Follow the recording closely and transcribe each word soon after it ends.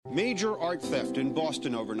Major art theft in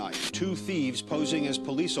Boston overnight. 2 thieves posing as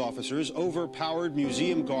police officers overpowered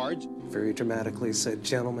museum guards. Very dramatically said,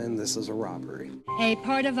 "Gentlemen, this is a robbery." A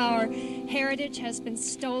part of our heritage has been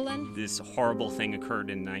stolen. This horrible thing occurred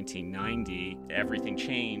in 1990. Everything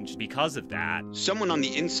changed because of that. Someone on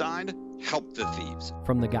the inside helped the thieves.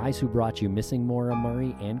 From the guys who brought you Missing Maura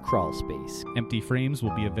Murray and Crawl Space. Empty Frames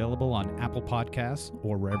will be available on Apple Podcasts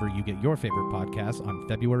or wherever you get your favorite podcasts on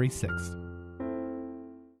February 6th.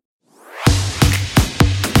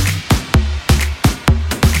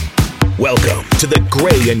 Welcome to the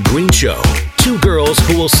Gray and Green Show. 2 girls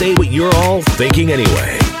who will say what you're all thinking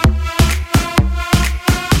anyway.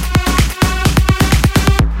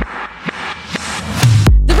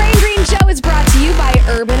 The Gray and Green Show is brought to you by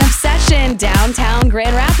Urban Obsession, downtown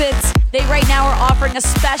Grand Rapids. They right now are offering a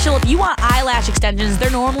special. If you want eyelash extensions,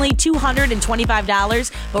 they're normally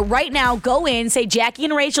 $225. But right now, go in, say Jackie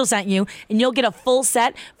and Rachael sent you, and you'll get a full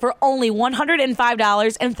set for only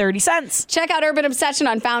 $105.30. Check out Urban Obsession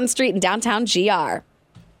on Fountain Street in downtown GR. All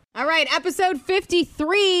right, episode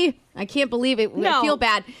 53. I can't believe it. No. I feel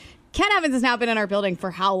bad. Ken Evans has now been in our building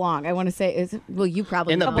for how long? I want to say, you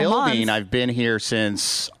probably in the building. months. I've been here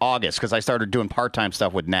since August because I started doing part-time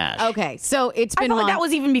stuff with Nash. Okay, so it's been I felt like that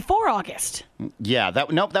was even before August. Yeah, that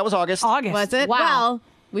was August. Was it? Wow. Well,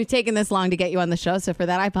 we've taken this long to get you on the show, so for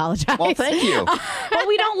that, I apologize. Well, thank you. But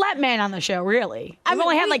we don't let men on the show, really. We've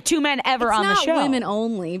only had like 2 men ever on the show. It's not women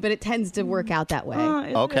only, but it tends to work out that way.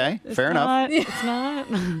 Okay, fair enough. It's not.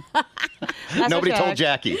 Nobody told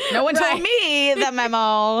Jackie. No one told me the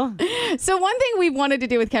memo. So one thing we wanted to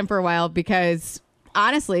do with Ken for a while, because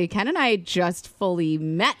honestly, Ken and I just fully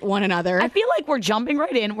met one another. I feel like we're jumping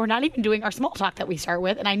right in. We're not even doing our small talk that we start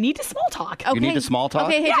with, and I need to small talk. Okay. You need to small talk?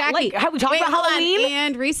 Okay, hey, Yeah, Jackie. like, have we talked about hold on, Halloween?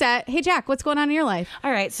 and reset. Hey, Jack, what's going on in your life?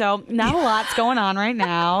 All right, so not a lot's going on right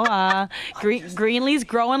now. Greenlee's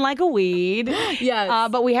growing like a weed. Yes.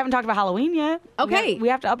 But we haven't talked about Halloween yet. Okay. We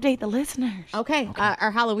have to update the listeners. Okay.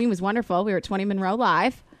 Our Halloween was wonderful. We were at 20 Monroe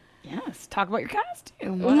Live. Yes. Talk about your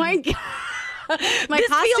costume. Oh, my God. My This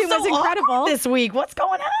costume feels so was incredible. awkward this week. What's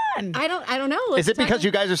going on? I don't know. Is it because you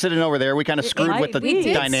guys are sitting over there? We kind of screwed with the we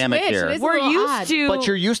did dynamic switch. here. It is a We're little used odd. to. But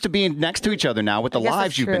you're used to being next to each other now with the I guess lives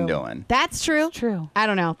that's you've been true. doing. That's true. True. I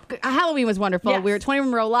don't know. Halloween was wonderful. Yes. We were at 20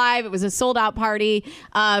 Monroe Live. It was a sold-out party.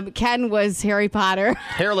 Ken was Harry Potter.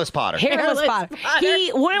 Hairless Potter. Hairless Potter.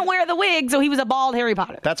 He wouldn't wear the wig, so he was a bald Harry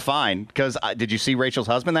Potter. That's fine, because did you see Rachel's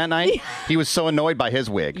husband that night? He was so annoyed by his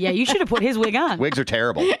wig. Yeah, you should have put his wig on. Wigs are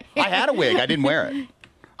terrible. I had a wig. I didn't wear it.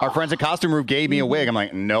 Our friends at Costume Room gave me a wig. I'm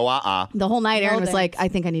like, no, The whole night, Aaron was thanks. like, I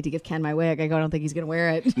think I need to give Ken my wig. I don't think he's going to wear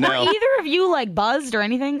it. No. Were either of you like buzzed or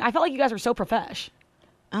anything? I felt like you guys were so profesh.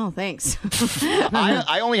 Oh, thanks.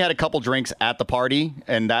 I only had a couple drinks at the party,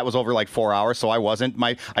 and that was over like 4 hours, so I wasn't.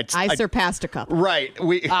 I surpassed a couple. Right.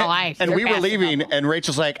 And we were leaving, and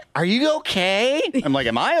Rachel's like, "Are you okay?" I'm like,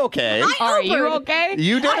 "Am I okay?" Are you okay?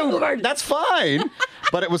 You did. That's fine.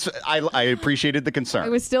 But it was. I appreciated the concern. It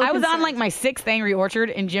was still. I was on like my 6th Angry Orchard,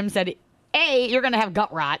 and Jim said, A, you're going to have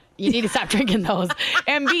gut rot. You need to stop drinking those.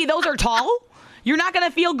 And B, those are tall. You're not going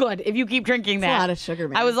to feel good if you keep drinking that. That's a lot of sugar,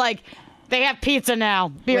 man. I was like, they have pizza now.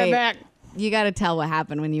 Be right back. You got to tell what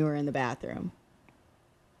happened when you were in the bathroom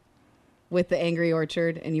with the Angry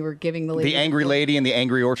Orchard, and you were giving the lady the angry lady and the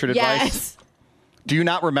Angry Orchard Yes. advice. Do you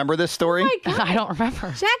not remember this story? Oh my God. I don't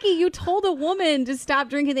remember. Jackie, you told a woman to stop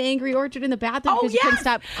drinking the Angry Orchard in the bathroom because you couldn't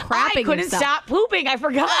stop crapping. I couldn't and stuff. stop pooping. I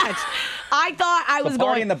forgot. I thought I was The party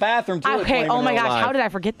going in the bathroom, too, at Okay. 20 Oh my Monroe gosh. Live. How did I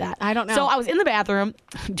forget that? I don't know. So I was in the bathroom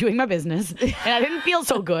doing my business, and I didn't feel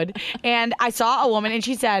so good. And I saw a woman, and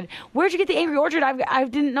she said, "Where'd you get the Angry Orchard? I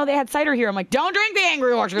didn't know they had cider here." I'm like, "Don't drink the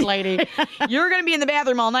Angry Orchard, lady. You're gonna be in the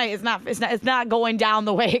bathroom all night. It's not going down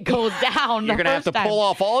the way it goes down. You're gonna have to pull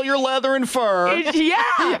off all your leather and fur.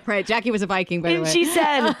 Yeah. Right. Jackie was a Viking, by the And way. she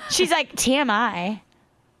said, she's like, TMI.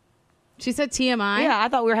 She said TMI? Yeah, I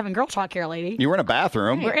thought we were having girl talk here, lady. You were in a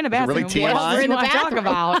bathroom. We're in a Is it bathroom. really TMI? What else do you want to talk bathroom.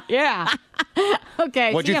 about? Yeah.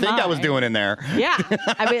 Okay. What'd you think I was TMI. doing in there? Yeah.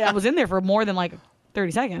 I mean, I was in there for more than like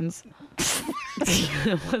 30 seconds.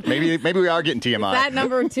 Maybe we are getting TMI. That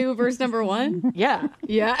number 2 versus number 1? Yeah.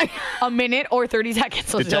 Yeah. A minute or 30 seconds.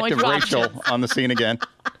 So there's only Detective two Rachel options. on the scene again.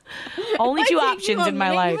 Only two Why take you options a in my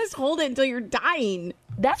minute? life. You just hold it until you're dying.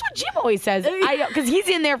 That's what Jim always says. Because he's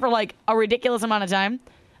in there for like a ridiculous amount of time.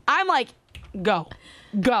 I'm like, go.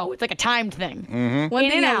 It's like a timed thing. Mm-hmm. One In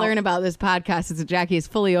thing and I out. learned about this podcast is that Jackie is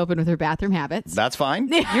fully open with her bathroom habits. That's fine.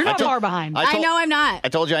 You're not far behind. I know I'm not. I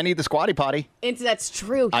told you I need the squatty potty. That's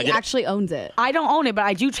true. He actually owns it. I don't own it, but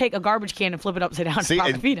I do take a garbage can and flip it upside down See, and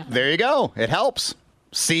prop my feet on it. there you go. It helps.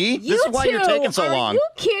 See? This You is why you're two, taking so are long. you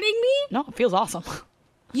kidding me? No, it feels awesome.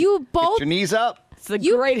 You both Get your knees up. It's the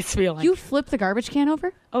greatest feeling. You flip the garbage can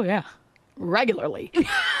over? Oh, yeah. Regularly.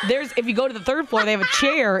 If you go to the third floor, they have a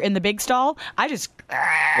chair in the big stall. I just...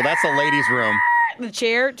 Well, that's the ladies' room. The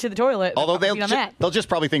chair to the toilet. Although they'll just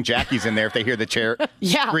probably think Jackie's in there if they hear the chair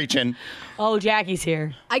screeching. Oh, Jackie's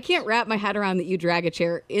here. I can't wrap my head around that you drag a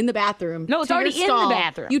chair in the bathroom. No, it's to already your in the stall.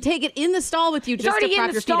 bathroom. You take it in the stall with you It's just to already prop in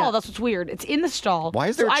the your feet stall. up. That's what's weird. It's in the stall. Why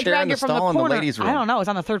is there a I chair drag in the it from stall in the corner. ladies' room? I don't know. It's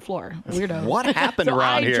on the third floor. Weirdo. What happened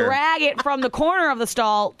around here? I drag it from the corner of the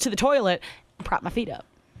stall to the toilet and prop my feet up.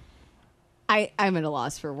 I'm at a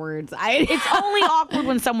loss for words. It's only awkward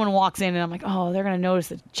when someone walks in and I'm like, oh, they're going to notice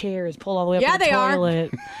the chair is pulled all the way up to the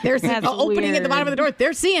toilet. There's an That's opening at the weird. bottom of the door.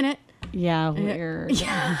 They're seeing it. Yeah, weird.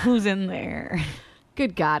 Yeah. Who's in there?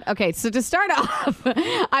 Good God. Okay, so to start off,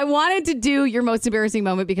 I wanted to do your most embarrassing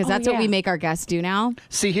moment because that's what we make our guests do now.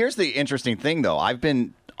 See, here's the interesting thing, though. I've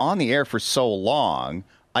been on the air for so long.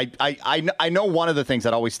 I know one of the things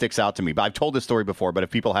that always sticks out to me, but I've told this story before, but if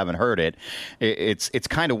people haven't heard it, it's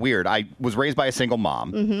kind of weird. I was raised by a single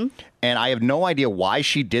mom, and I have no idea why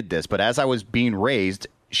she did this, but as I was being raised,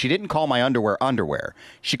 she didn't call my underwear.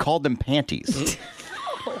 She called them panties.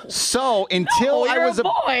 So until I was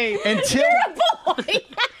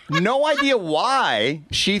no idea why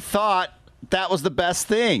she thought that was the best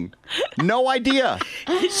thing. No idea.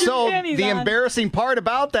 So the embarrassing part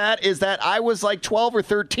about that is that I was like 12 or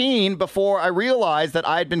 13 before I realized that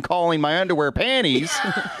I had been calling my underwear panties.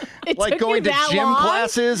 Like going to gym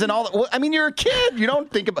classes and all that. Well, I mean, you're a kid. You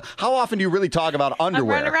don't think about how often do you really talk about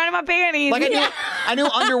underwear? I'm running around in my panties. Like I knew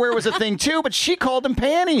underwear was a thing too, but she called them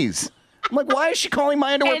panties. I'm like, why is she calling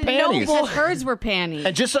my underwear panties? No, hers were panties.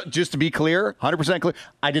 And just to be clear, 100% clear,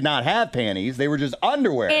 I did not have panties. They were just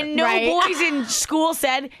underwear. And no boys in school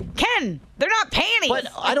said, Ken, they're not panties. But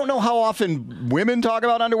I don't know how often women talk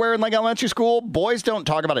about underwear in like elementary school. Boys don't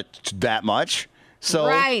talk about it that much. So,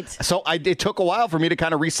 it took a while for me to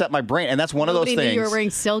kind of reset my brain, and that's one of those Nobody things. knew you were wearing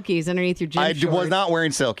silkies underneath your gym shorts. I was not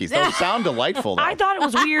wearing silkies. Those sound delightful, though. I thought it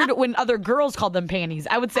was weird when other girls called them panties.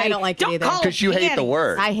 I would say, I don't like it either. Because you hate the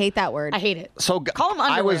word. I hate that word. I hate it. So call them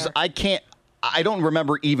underwear. I don't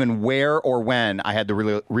remember even where or when I had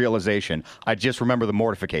the realization. I just remember the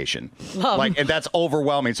mortification. And that's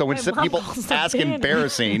overwhelming. So when people ask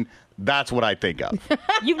embarrassing, that's what I think of.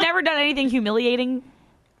 You've never done anything humiliating?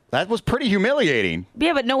 That was pretty humiliating.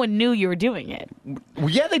 Yeah, but no one knew you were doing it. Well,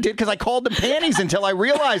 yeah, they did because I called them panties until I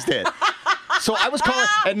realized it. So I was calling,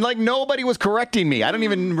 and like nobody was correcting me. I don't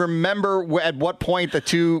even remember at what point the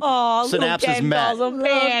two synapses met.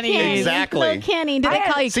 Panties. Exactly. Little Kenny. Did they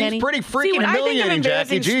call you Kenny? Seems pretty freaking humiliating,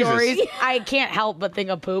 Jackie. Jesus. Stories, I can't help but think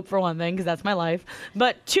of poop, for one thing, because that's my life.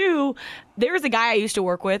 But two, there was a guy I used to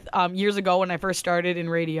work with years ago when I first started in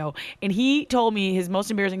radio, and he told me his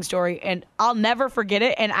most embarrassing story, and I'll never forget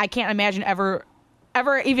it, and I can't imagine ever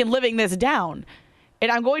even living this down.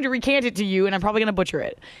 And I'm going to recant it to you, and I'm probably going to butcher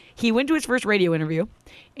it. He went to his first radio interview,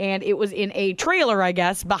 and it was in a trailer, I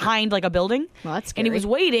guess, behind like a building. Well, that's scary. And he was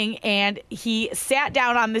waiting, and he sat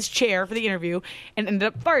down on this chair for the interview and ended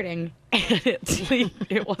up farting. And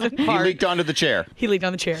it wasn't He fart. leaked onto the chair. He leaked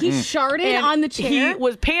on the chair. He sharted on the chair? He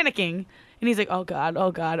was panicking, and he's like, oh, God, oh,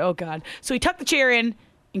 God, oh, God. So he tucked the chair in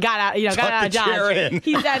and got out, got out of Dodge. Chair in.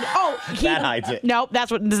 He said, that hides it. Nope, this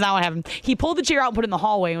is not what happened. He pulled the chair out and put it in the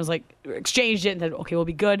hallway and was like, exchanged it and said, okay, we'll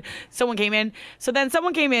be good. Someone came in. So then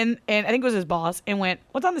someone came in, and I think it was his boss, and went,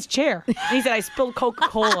 what's on this chair? And he said, I spilled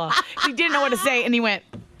Coca-Cola. He didn't know what to say, and he went,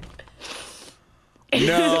 No.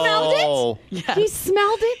 Smelled it? Yes. He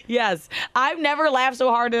smelled it? Yes. I've never laughed so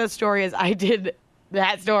hard at a story as I did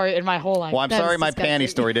that story in my whole life. Well, I'm sorry my panty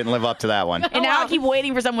story didn't live up to that one. And now I keep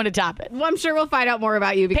waiting for someone to top it. Well, I'm sure we'll find out more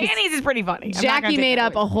about you because Panties is pretty funny. Jackie made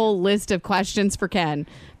up a whole list of questions for Ken.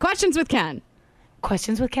 Questions with Ken.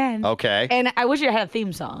 Questions with Ken. Okay. And I wish I had a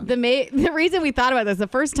theme song. The reason we thought about this, the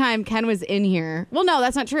first time Ken was in here, well, no,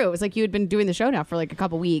 that's not true. It was like you had been doing the show now for like a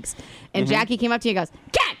couple weeks, and Jackie came up to you and goes,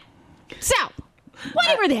 Ken, so,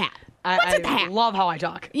 whatever that. What's in the hat? I love how I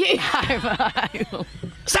talk. Yeah.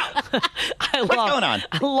 So, what's going on?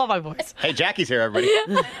 I love my voice. Hey, Jackie's here, everybody.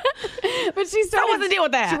 But she started what's the deal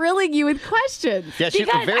with that? drilling you with questions. Yeah, she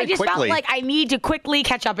Because very I just quickly. felt like I need to quickly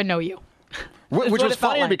catch up and know you. Which what was it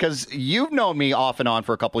felt funny like. because you've known me off and on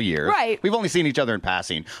for a couple of years. Right. We've only seen each other in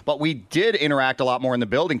passing, but we did interact a lot more in the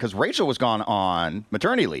building because Rachel was gone on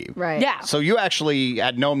maternity leave. Right. Yeah. So you actually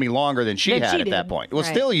had known me longer than she Than had she at that did. point. Well,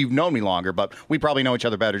 Right. still, you've known me longer, but we probably know each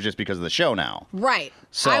other better just because of the show now. Right.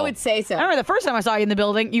 So- I would say so. I remember the first time I saw you in the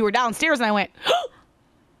building, you were downstairs, and I went,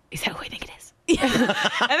 is that who I think it is? and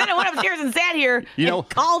then I went upstairs and sat here and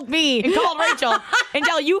called me and called Rachel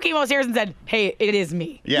until you came upstairs and said, "Hey, it is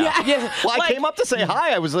me." Yeah. Well, I came up to say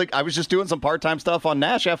hi. I was just doing some part-time stuff on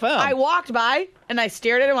Nash FM. I walked by and I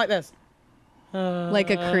stared at him like this. Like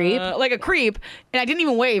a creep? Like a creep. And I didn't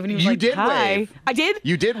even wave. And he was You like, did hi. wave. I did?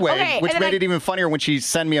 You did wave, Okay, which and then made it even funnier when she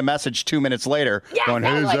sent me a message 2 minutes later going,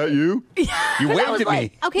 hey, is that you? You waved at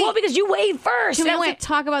me. Okay. Well, because you waved first. Can we And I also went,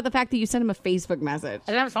 talk about the fact that you sent him a Facebook message?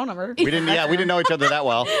 I didn't have his phone number. We didn't know each other that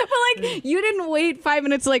well. But like, you didn't wait 5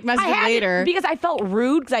 minutes to like message I had later. because I felt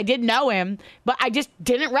rude because I did know him, but I just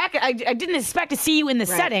didn't I didn't expect to see you in the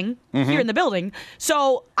setting here in the building.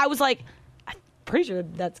 So I was like, I'm pretty sure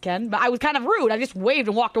that's Ken, but I was kind of rude. I just waved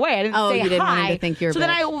and walked away. I didn't say you didn't hi. want him to think you're a So then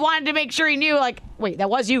bitch. I wanted to make sure he knew, like, wait, that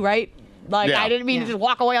was you, right? Like, Yeah. I didn't mean to just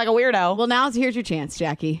walk away like a weirdo. Well, here's your chance,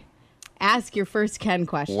 Jackie. Ask your first Ken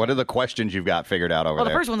question. What are the questions you've got figured out over Well, the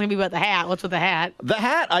there? first one's going to be about the hat. What's with the hat? The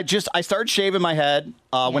hat, I started shaving my head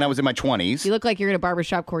when I was in my 20s. You look like you're in a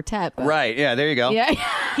barbershop quartet. But... Right, yeah, there you go. Yeah.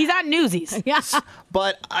 He's on Newsies. Yeah.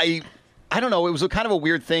 But I don't know. It was kind of a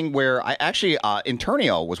weird thing where I actually,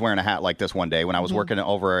 Internio was wearing a hat like this one day when I was working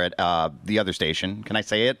over at the other station. Can I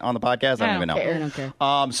say it on the podcast? I don't even know. I don't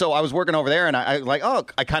care. So I was working over there and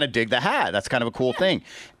I kind of dig the hat. That's kind of a cool thing.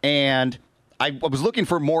 And I was looking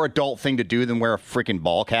for a more adult thing to do than wear a freaking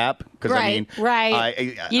ball cap. Because I mean, Right.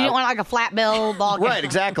 You didn't want like a flat bill ball cap. Right,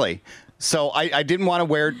 exactly. So I didn't want to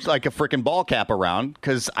wear like a freaking ball cap around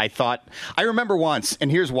because I remember once, and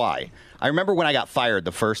here's why. I remember when I got fired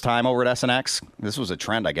the first time over at SNX. This was a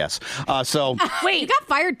trend, I guess. Wait, you got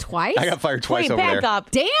fired twice? I got fired twice Wait, over back there.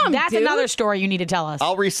 up. Damn, That's dude. another story you need to tell us.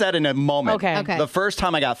 I'll reset in a moment. Okay. The first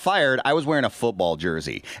time I got fired, I was wearing a football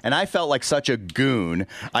jersey, and I felt like such a goon.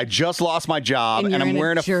 I just lost my job, And and you're I'm in a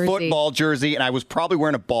wearing a jersey. football jersey, and I was probably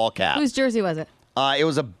wearing a ball cap. Whose jersey was it? It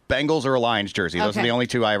was a Bengals or a Lions jersey. Those are Okay. the only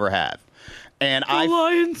two I ever had. And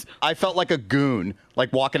Lions. I felt like a goon,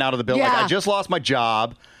 like walking out of the building. Like Yeah. I just lost my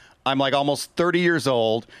job. I'm like almost 30 years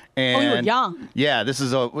old. And you were young. Yeah, this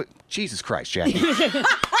is Jesus Christ, Jackie.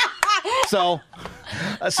 So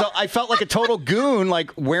I felt like a total goon,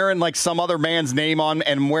 like wearing like some other man's name on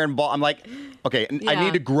and wearing ball. I'm like, okay, I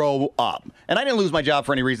need to grow up. And I didn't lose my job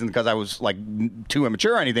for any reason because I was like too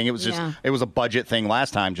immature or anything. It was just, it was a budget thing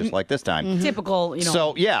last time, just like this time. Typical, you know.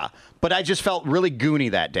 So, yeah. But I just felt really goony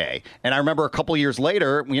that day. And I remember a couple years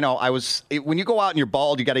later, when you go out and you're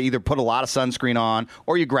bald, you got to either put a lot of sunscreen on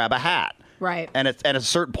or you grab a hat. Right. And at a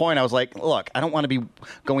certain point, I was like, look, I don't want to be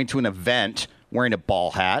going to an event wearing a ball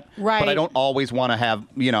hat. Right. But I don't always want to have,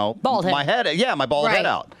 Bald head. my head. Yeah, my bald head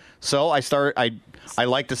out. So I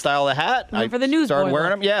like the style of the hat. I for the newsboy started wearing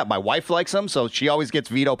look. them. Yeah, my wife likes them, so she always gets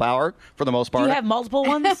veto power for the most part. Do you have multiple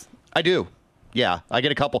ones? I do. Yeah, I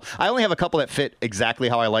get a couple. I only have a couple that fit exactly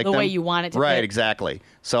how I like them. The way you want it to Right, fit. exactly.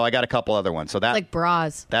 So I got a couple other ones. So that Like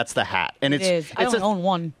bras. that's the hat. And It is. I don't own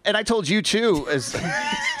one. And I told you too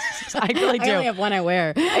I really do. I only have one I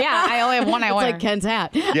wear. Yeah, I only have one I It's wear. like Ken's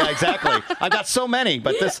hat. Yeah, exactly. I've got so many,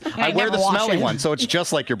 but I wear never the wash smelly it. one, so it's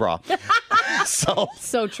just like your bra. So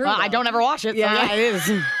So true. I don't ever wash it. Yeah. So yeah, it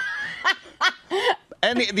is.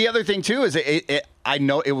 and the other thing too is I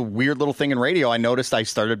know it was a weird little thing in radio. I noticed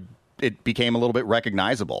it became a little bit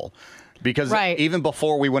recognizable. Because Right. even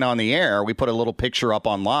before we went on the air, we put a little picture up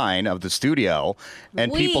online of the studio,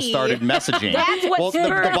 and people started messaging. That's what well,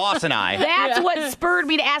 spurred- the boss and I. That's what spurred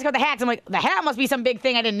me to ask about the hats. I'm like, the hat must be some big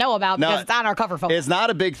thing I didn't know about because it's on our cover photo. It's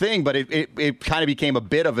not a big thing, but it kind of became a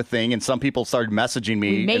bit of a thing, and some people started messaging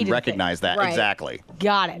We me made it and a recognized that. Right. Exactly.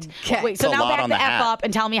 Got it. Wait, so It's a now lot back on the the F hat. up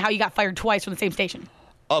and tell me how you got fired twice from the same station.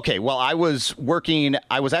 Okay, well, I was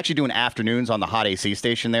actually doing afternoons on the Hot AC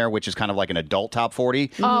station there, which is kind of like an adult top 40.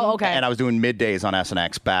 Oh, okay. And I was doing middays on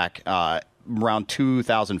SNX back around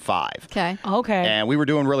 2005. Okay. Okay. And we were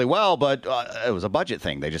doing really well, but it was a budget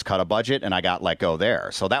thing. They just cut a budget, and I got let go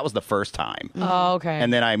there. So that was the first time. Oh, okay.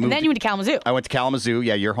 And then I moved. And then you went to Kalamazoo. I went to Kalamazoo,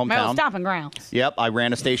 yeah, your My old hometown. stomping grounds. Yep, I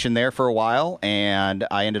ran a station there for a while, and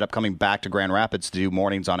I ended up coming back to Grand Rapids to do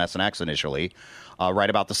mornings on SNX initially,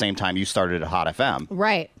 right about the same time you started at Hot FM.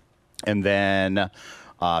 Right. And then,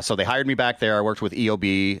 so they hired me back there. I worked with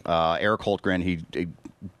EOB, Eric Holtgren. He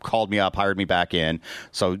called me up, hired me back in.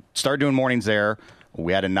 So started doing mornings there.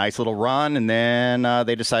 We had a nice little run, and then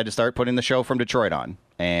they decided to start putting the show from Detroit on.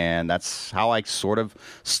 And that's how I sort of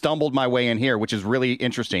stumbled my way in here, which is really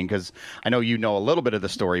interesting because I know you know a little bit of the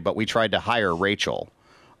story, but we tried to hire Rachael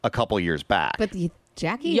a couple years back. But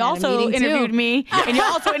Jackie You had a also meeting, interviewed too. me, and you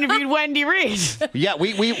also interviewed Wendy Reed. Yeah,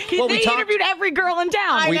 we They talked. interviewed every girl in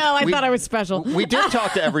town. I know. I we- thought I was special. We did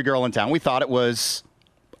talk to every girl in town. We thought it was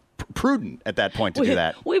prudent at that point to do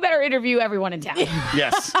that. We better interview everyone in town.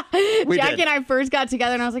 Yes. Jackie and I first got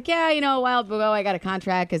together, and I was like, yeah, a while ago, I got a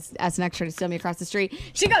contract because SNX tried to steal me across the street.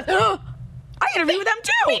 She goes, oh, I interviewed with them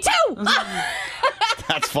too. Me too.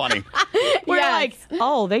 That's funny. We're like,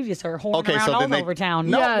 oh, they just are horning around all over town.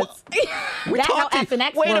 No, Yes. That's how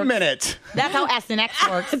SNX works. Wait a minute. That's how SNX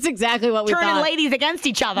works. That's exactly what we Turning thought. ladies against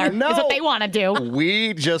each other is No. what they want to do.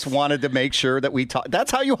 We just wanted to make sure that we talk.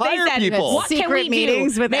 That's how you hire They said, people. what can Secret we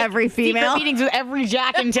meetings do? with every female. Secret meetings with every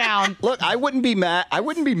Jack in town. Look, I wouldn't be mad. I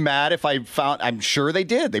wouldn't be mad if I found. I'm sure they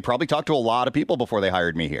did. They probably talked to a lot of people before they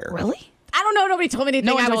hired me here. Really? I don't know. Nobody told me anything.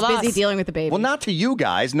 No one I was told busy us. dealing with the baby. Well, not to you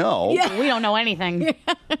guys. No. Yeah. We don't know anything.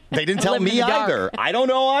 They didn't tell Living in me the dark. either. I don't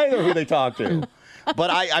know either who they talked to. But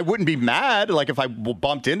I wouldn't be mad like if I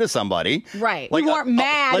bumped into somebody. Right. Like, We weren't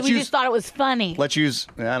mad. let's We use- just thought it was funny. Let's use.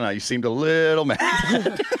 I don't know. You seemed a little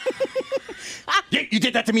mad. Yeah, you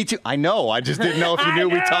did that to me too. I know. I just didn't know if you knew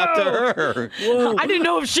we talked to her. I didn't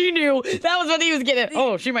know if she knew. That was what he was getting.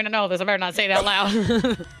 Oh, she might not know this. I better not say it out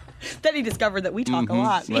loud. Then he discovered that we talk a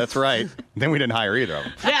lot. That's right. Then we didn't hire either of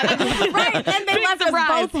them. Yeah, that's Right. Then they Big left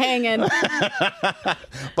surprise. us both hanging.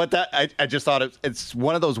 But that I just thought it's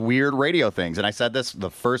one of those weird radio things. And I said this the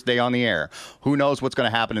first day on the air. Who knows what's going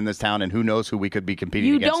to happen in this town, and who knows who we could be competing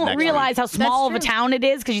You against don't next realize week. how small of a That's true. town it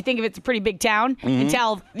is because you think of it's a pretty big town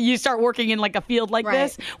until you start working in like a field like Right.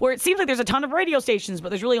 this, where it seems like there's a ton of radio stations, but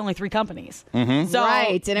there's really only 3 companies. Mm-hmm. So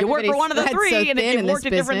Right, and you work for one of the everybody's 3, spread so and if thin you in worked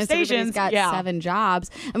this at different business, everybody's stations, got 7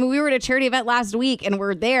 jobs. I mean, we were at a charity event last week, and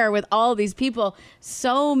we're there with all these people.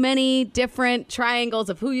 So many different triangles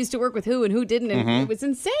of who used to work with who and who didn't, and it was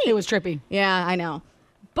insane. It was trippy. Yeah, I know.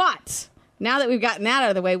 But now that we've gotten that out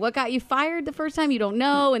of the way, what got you fired the first time? You don't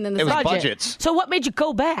know, and then the It was second- budgets. So what made you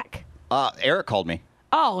go back? Eric called me.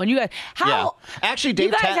 Oh, and you guys, how? Yeah. Actually, Dave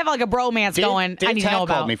you guys Tatt- have like a bromance going. Dave I need to know Tatt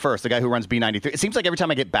about. called me first, the guy who runs B93. It seems like every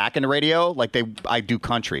time I get back into radio, like I do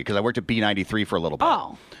country because I worked at B93 for a little bit.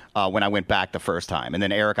 Oh. When I went back the first time. And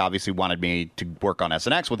then Eric obviously wanted me to work on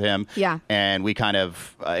SNX with him. Yeah. And we kind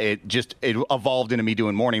of, it evolved into me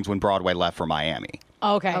doing mornings when Broadway left for Miami.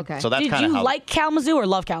 Okay. Okay. So that's Did kind of you how. like Kalamazoo or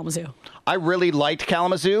love Kalamazoo? I really liked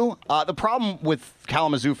Kalamazoo. The problem with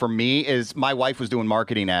Kalamazoo for me is my wife was doing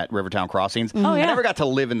marketing at Rivertown Crossings. Oh, yeah. I never got to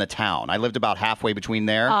live in the town. I lived about halfway between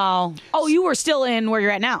there. Oh, you were still in where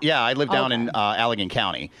you're at now. Yeah, I live down in Allegan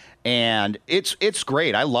County, and it's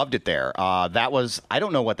great. I loved it there. That was, I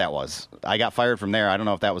don't know what that was. I got fired from there. I don't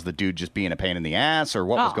know if that was the dude just being a pain in the ass or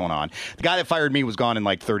what was going on. The guy that fired me was gone in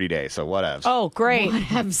like 30 days, so whatevs. Oh, great.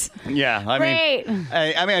 Yeah, I Great.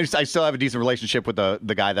 mean, I still have a decent relationship with the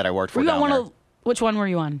guy that I worked for Were you down on there. which one were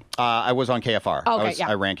you on? I was on KFR. Okay,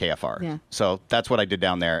 I ran KFR. Yeah. So that's what I did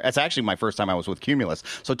down there. It's actually my first time I was with Cumulus.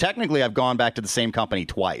 So technically, I've gone back to the same company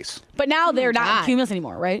twice. But now they're not in God. Cumulus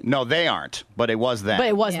anymore, right? No, they aren't, but it was then. But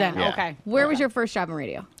it was Yeah. then. Yeah. Okay. Where was your first job in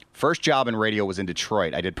radio? First job in radio was in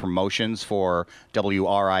Detroit. I did promotions for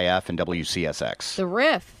WRIF and WCSX. The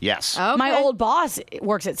Riff. Yes. Okay. My old boss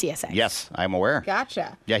works at CSX. Yes, I'm aware.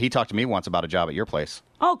 Gotcha. Yeah, he talked to me once about a job at your place.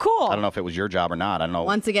 Oh, cool. I don't know if it was your job or not. I don't know.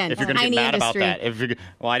 Once again, if you're going to get tiny mad industry. about that. If you're,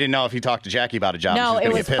 well, I didn't know if he talked to Jackie about a job. No, She's it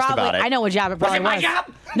gonna was get pissed probably. about it. I know what job it probably it my was. job?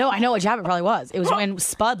 No, I know what job it probably was. It was when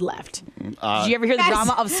Spud left. Did you ever hear the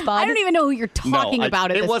drama of Spud? I don't even know who you're talking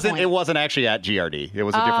about at it this wasn't. point. It wasn't actually at GRD. It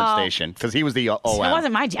was a different station because he was the OM. It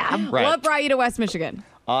wasn't my job. Right. What brought you to West Michigan?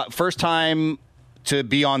 First time to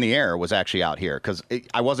be on the air was actually out here because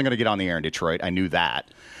I wasn't going to get on the air in Detroit. I knew that.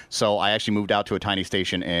 So I actually moved out to a tiny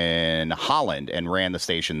station in Holland and ran the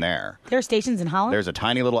station there. There are stations in Holland. There's a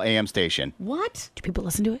tiny little AM station. What? Do people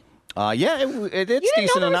listen to it? Yeah, it's You didn't decent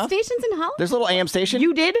know there were enough. stations in Holland? There's a little AM station.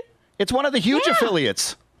 You did? It's one of the huge Yeah.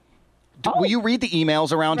 affiliates. Will you read the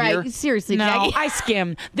emails around Right, here? seriously, No, Jackie. I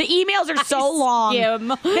skim. The emails are so long.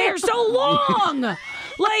 skim. They're so long.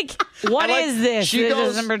 Like, what is this? This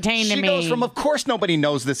doesn't pertain to me. She goes from, of course nobody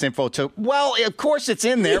knows this info, to, well, of course it's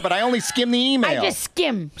in there, but I only skim the email. I just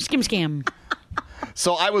skim.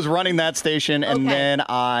 So I was running that station, and Okay. then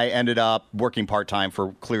I ended up working part-time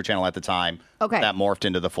for Clear Channel at the time. Okay. That morphed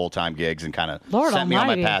into the full-time gigs and kind of Lord sent me on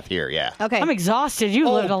my almighty. path here, yeah. Okay. I'm exhausted. You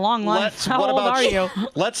lived a long life. How old are you?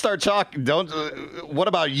 Let's start talking. What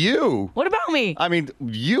about you? What about me? I mean,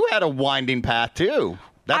 you had a winding path, too.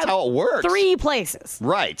 That's how it works. 3 places.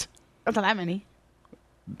 Right. That's not that many.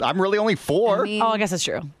 I'm really only 4. I mean, Oh, I guess that's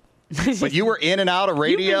true. but you were in and out of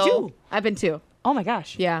radio. You too. I've been too. Oh my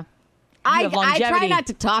gosh. Yeah. I have try longevity. not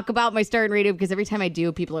to talk about my start in radio because every time I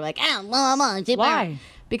do, people are like, "Oh, mama, Why?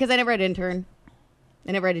 Because I never had an intern.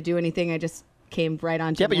 I never had to do anything. I just came right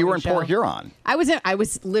on to Yeah, the but you were in morning Port show. Huron. I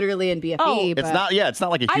was literally in BFE. Oh, but It's not. Yeah, it's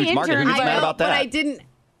not like a I huge market. interned, Who's but- mad about that? But I didn't.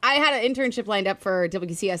 I had an internship lined up for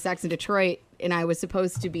WCSX in Detroit and I was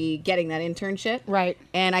supposed to be getting that internship. Right.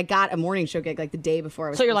 And I got a morning show gig like the day before I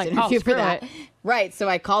was So you're supposed to like, interview oh, for screw that. it. Right. So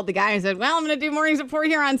I called the guy and said, well, I'm going to do mornings at 4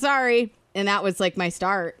 here on Sorry. And that was like my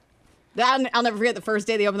start. I'll never forget the first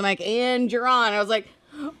day they opened the mic and you're on. I was like,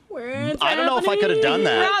 where's I don't know if I could have done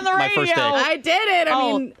that We're on the my first day. radio. I did it. I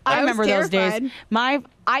mean, I was remember those terrified. days.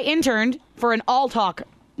 I interned for an all-talk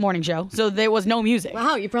morning show, so there was no music.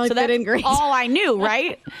 Wow, you probably so fit that's in great. all I knew,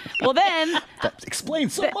 right? Well, then That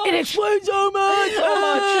explains so much. it explains so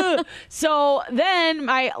much. So then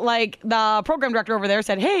the program director over there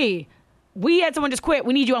said, "Hey, we had someone just quit.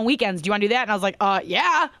 We need you on weekends. Do you want to do that?" And I was like,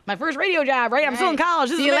 yeah, my first radio job, right? I'm still in college.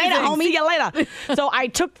 This See is you later, amazing. homie. See you later. So I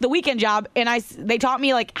took the weekend job, and they taught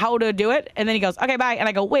me like how to do it. And then he goes, "Okay, bye." And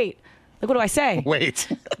I go, "Wait, like, what do I say? Wait.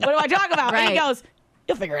 What do I talk about?" And he Right. goes,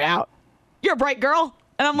 "You'll figure it out. You're a bright girl."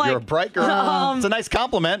 And I'm like, You're a bright girl. It's a nice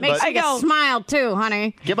compliment, Makes but you go- smile too,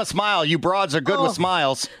 honey. give a smile. You broads are good with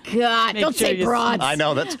smiles. God, Make don't sure say you broads. I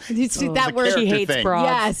know that's You see it's that a word. she character hates thing. broads.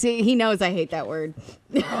 Yeah, see, he knows I hate that word.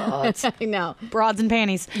 I know. Broads and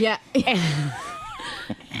panties. Yeah.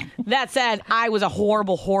 That said, I was a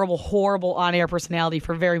horrible, horrible, horrible on-air personality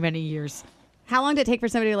for very many years. How long did it take for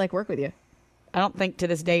somebody to like work with you? I don't think to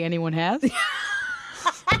this day anyone has.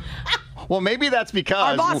 Well, maybe that's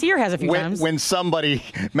because Our boss here has a few times. When somebody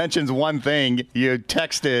mentions one thing, you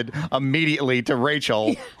texted immediately to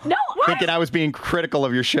Rachel, No, what? thinking I was being critical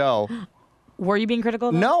of your show. Were you being critical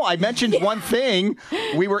of that? No, I mentioned one thing.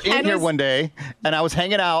 We were in here one day, and I was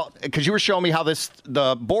hanging out because you were showing me how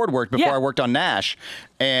the board worked before Yeah. I worked on Nash,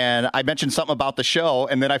 and I mentioned something about the show,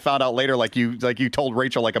 and then I found out later, like you told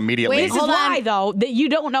Rachel like immediately. Wait, This is Hold why, on. though, that you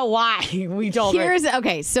don't know why we told her.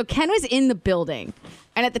 Okay, so Ken was in the building,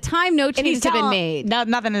 and at the time, no And he's changes had been telling- made. No,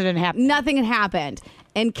 nothing has been happening. Nothing had happened.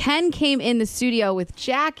 And Ken came in the studio with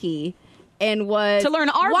Jackie and was To learn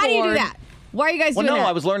our Why do you do board. that? Why are you guys Well, doing no, that?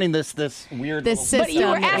 I was learning this weird. This little- But you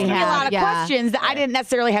were system that asking we me a have, lot of yeah. questions that I didn't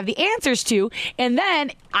necessarily have the answers to. And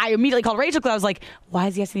then I immediately called Rachel because I was like, why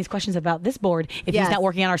is he asking these questions about this board if Yes. he's not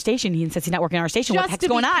working on our station? He insists he's not working on our station. What Just the heck's to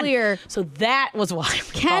be going on? clear, So that was why.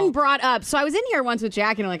 Ken brought up. So I was in here once with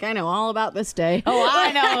Jackie, and I'm like, I know all about this day. Oh,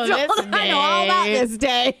 I know this I know all about day. this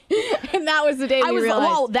day. And that was the day I we was realized.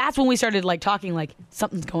 well. That's when we started like talking like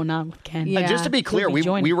something's going on with Ken. Yeah. And just to be clear, We'll be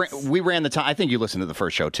joining us. we ran the time. I think you listened to the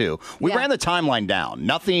first show too. We Yeah. ran the timeline down.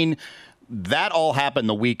 Nothing. That all happened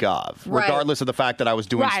the week of, Right. regardless of the fact that I was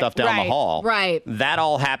doing Right, stuff down right, the hall. right. That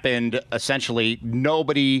all happened essentially.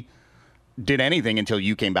 Nobody did anything until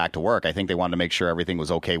you came back to work. I think they wanted to make sure everything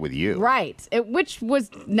was okay with you. Right. Which was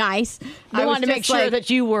nice. I was wanted to make just sure like- that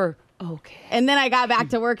you were okay. And then I got back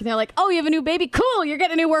to work, and they're like, "Oh, you have a new baby? Cool! You're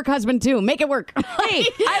getting a new work husband too. Make it work." Hey,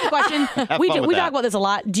 I have a question. we fun with we that. talk about this a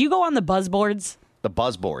lot. Do you go on the buzz boards? The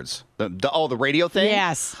buzzboards. The radio thing?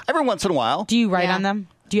 Yes. Every once in a while. Do you write Yeah. on them?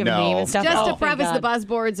 Do you have a No. name and stuff? Just Oh, to thank preface, the God.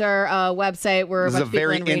 buzzboards are a website where This is a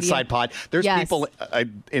very in radio. inside pod. There's Yes. people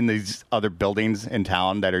in these other buildings in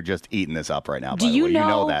town that are just eating this up right now. Do by the you way. You know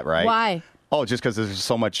know that, right? Why? Oh, just because there's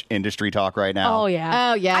so much industry talk right now. Oh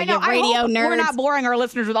yeah. Oh, yeah, I know. you radio I hope We're nerds. not boring our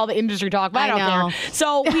listeners with all the industry talk, but I I don't know. care.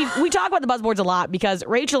 So we talk about the buzzboards a lot because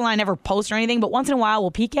Rachel and I never post or anything, but once in a while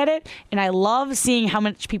we'll peek at it, and I love seeing how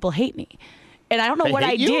much people hate me. And I don't know They what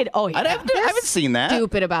I hate you? did. Oh yeah. I haven't seen that.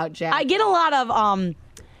 Stupid about Jack. I get a lot of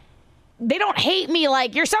they don't hate me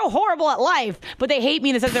like you're so horrible at life, but they hate me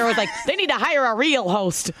in the sense they're always like they need to hire a real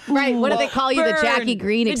host. Right. What do they call you? The Burn. Jackie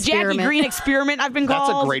Green The experiment. Jackie Green experiment. I've been That's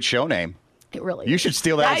called. a great show name. It really. You should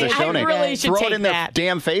steal that as a I show name. really should Throw take it in their that.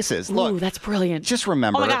 damn faces. Look, Ooh, that's brilliant. just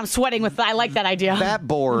remember. Oh my God, I'm sweating with. I like that idea. that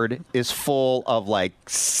board is full of like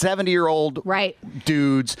 70-year-old Right.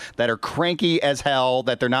 dudes that are cranky as hell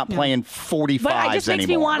that they're not playing 45s But it just makes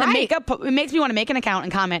me anymore. want to Right. make up. It makes me want to make an account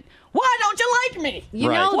and comment. Why don't you like me? You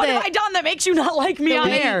Right. know What that have I done that makes you not like me on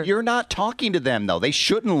Baby, air? You're not talking to them though. They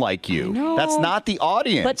shouldn't like you. know. That's not the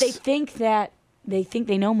audience. But they think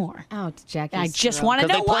they know more. Oh, Jackie. I just want to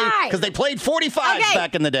know why. Because they played 45s Okay.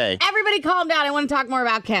 back in the day. Everybody calm down. I want to talk more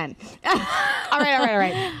about Ken. All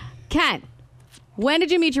right. Ken, when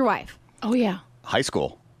did you meet your wife? Oh yeah. High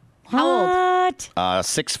school. How old? What?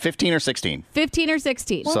 15 or 16. 15 or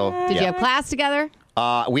 16. So Did you yeah. have class together?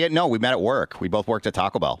 We met at work. We both worked at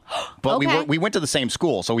Taco Bell, but Okay. we went to the same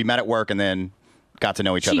school, so we met at work and then got to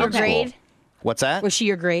know each She other your in school. grade? What's that? Was she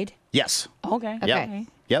your grade? Yes. Okay. Yep.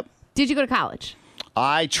 Yep. Did you go to college?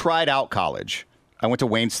 I tried out college. I went to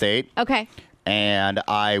Wayne State, Okay. and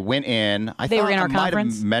I went in. I They thought were in I our might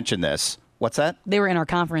conference? have mentioned this. What's that? They were in our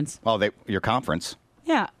conference. Oh, your conference.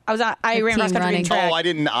 Yeah. I ran cross country and track. Oh, I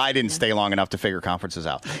didn't stay long enough to figure conferences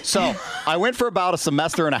out. So I went for about a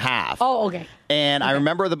semester and a half. Oh, okay. And I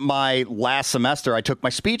remember that my last semester, I took my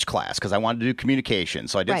speech class because I wanted to do communication.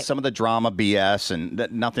 So I did some of the drama BS, and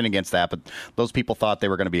nothing against that, but those people thought they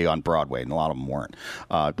were going to be on Broadway, and a lot of them weren't.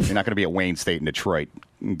 You're not going to be at Wayne State in Detroit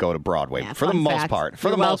and go to Broadway for the most part.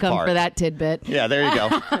 You're welcome for that tidbit. Yeah, there you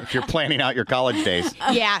go. If you're planning out your college days.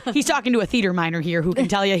 Yeah, he's talking to a theater minor here who can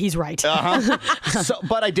tell you he's right.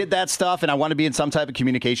 But I did that stuff, and I wanted to be in some type of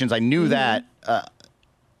communications. I knew that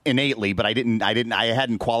innately, but I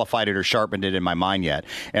hadn't qualified it or sharpened it in my mind yet.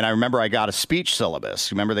 And I remember I got a speech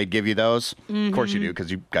syllabus. Remember they'd give you those? Of course you do,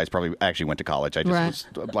 because you guys probably actually went to college. I just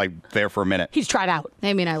was like there for a minute. He's tried out.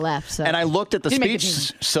 I mean, I left. So. And I looked at the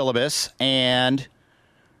speech syllabus, and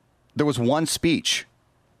there was one speech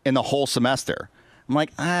in the whole semester. I'm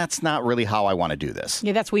like, that's not really how I want to do this.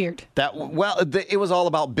 Yeah, that's weird. It was all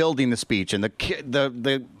about building the speech and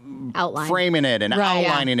the outline, framing it and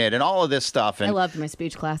outlining it and all of this stuff. And I loved my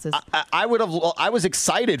speech classes. I was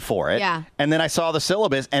excited for it. Yeah. And then I saw the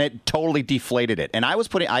syllabus and it totally deflated it. And I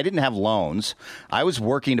didn't have loans. I was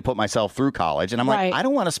working to put myself through college. And I'm like, I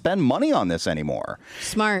don't want to spend money on this anymore.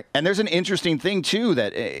 Smart. And there's an interesting thing too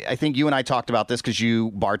that I think you and I talked about this because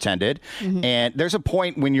you bartended. And there's a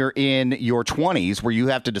point when you're in your 20s where you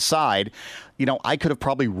have to decide, I could have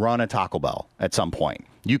probably run a Taco Bell at some point.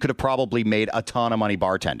 You could have probably made a ton of money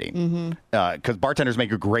bartending because bartenders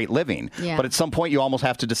make a great living. Yeah. But at some point, you almost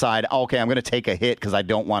have to decide, okay, I'm going to take a hit because I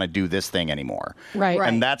don't want to do this thing anymore. Right.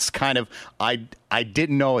 And that's kind of, I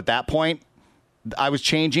didn't know at that point. I was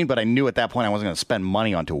changing, but I knew at that point I wasn't going to spend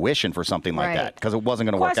money on tuition for something like that because it wasn't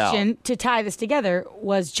going to work out. Question to tie this together,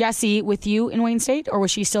 was Jessie with you in Wayne State, or was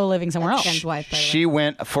she still living somewhere else? Ken's wife, by the way. She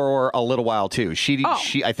went for a little while too.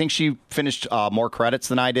 I think she finished more credits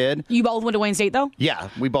than I did. You both went to Wayne State though? Yeah,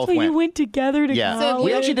 we both so went. You went together to college? So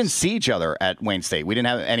we actually didn't see each other at Wayne State. We didn't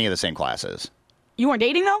have any of the same classes. You weren't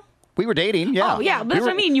dating though? We were dating, yeah. Oh, yeah, but that's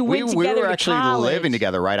what I mean. You went together We were to actually college. living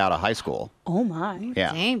together right out of high school. Oh, my.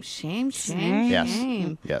 Yeah. Shame.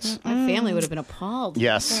 Yes. Yes. My family would have been appalled.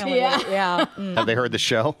 Yes. Yeah. Have they heard the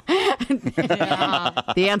show?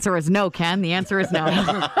 The answer is no, Ken. The answer is no.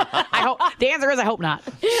 The answer is I hope not.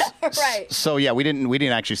 Right. So, yeah, we didn't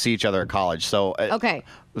actually see each other at college. So, okay.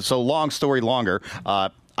 So, long story longer, I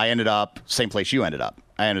ended up, same place you ended up.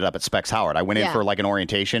 I ended up at Specs Howard. I went in for like an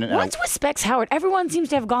orientation. What's with Specs Howard? Everyone seems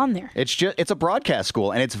to have gone there. It's a broadcast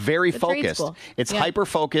school, and it's very focused. It's hyper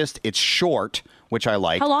focused. It's short, which I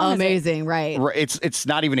like. How long? Amazing, right? It's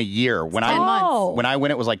not even a year. When 10 months. When I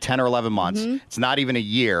went, it was like 10 or 11 months. It's not even a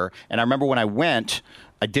year. And I remember when I went,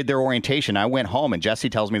 I did their orientation. I went home, and Jessie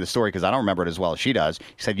tells me the story because I don't remember it as well as she does.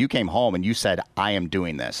 She said, you came home, and you said, I am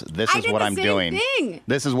doing this. This is what I'm doing.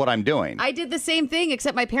 This is what I'm doing. I did the same thing,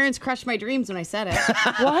 except my parents crushed my dreams when I said it.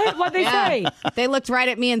 What? What'd they say? They looked right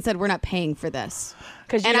at me and said, we're not paying for this.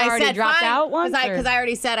 Because you already dropped out once? Because I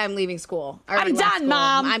already said I'm leaving school. I'm done,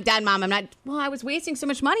 Mom. I'm done, Mom. I'm not. Well, I was wasting so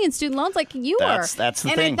much money in student loans like you were. That's the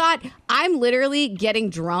thing. And I thought, I'm literally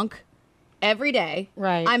getting drunk every day.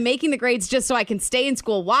 Right. I'm making the grades just so I can stay in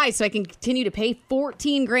school. Why? So I can continue to pay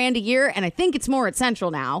 $14,000 a year, and I think it's more at Central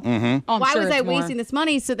now. Oh, why was I wasting this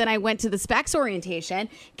money? So then I went to the specs orientation,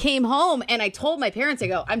 came home, and I told my parents, I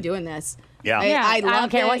go, I'm doing this. Yeah. I love don't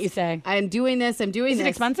care this. what you say. I'm doing this. I'm doing Is this. it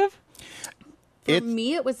expensive? For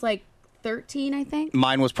me, it was like 13, I think.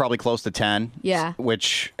 Mine was probably close to 10. Yeah.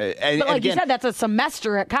 Which, But like again, you said, that's a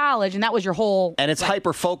semester at college, and that was your whole. and it's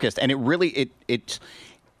hyper focused, and it really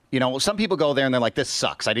some people go there and they're like, this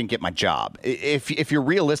sucks. I didn't get my job. If you're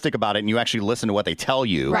realistic about it and you actually listen to what they tell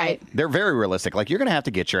you, right. They're very realistic. Like, you're going to have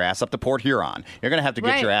to get your ass up to Port Huron. You're going to have to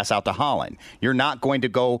get your ass out to Holland. You're not going to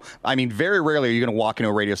go, very rarely are you going to walk into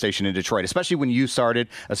a radio station in Detroit, especially when you started,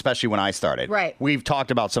 especially when I started. Right. We've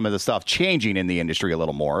talked about some of the stuff changing in the industry a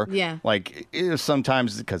little more. Yeah. Like,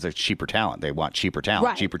 sometimes because there's cheaper talent. They want cheaper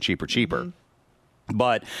talent. Right. Cheaper.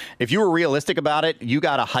 But if you were realistic about it, you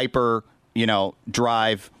got a hyper,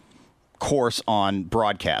 drive course on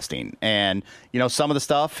broadcasting, and some of the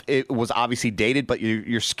stuff, it was obviously dated, but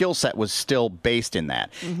your skill set was still based in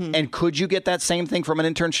that. And could you get that same thing from an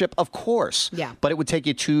internship? Of course. Yeah. But it would take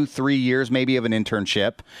you 2-3 years maybe of an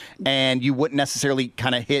internship, and you wouldn't necessarily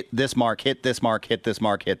kind of hit this mark, hit this mark, hit this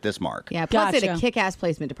mark, hit this mark. Yeah, plus they had a Gotcha. kick-ass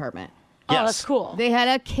placement department. Oh, that's cool. They had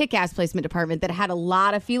a kick-ass placement department that had a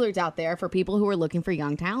lot of feelers out there for people who were looking for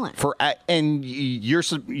young talent. And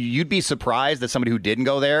you'd be surprised that somebody who didn't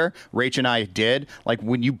go there, Rach and I did, like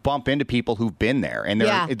when you bump into people who've been there and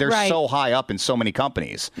they're so high up in so many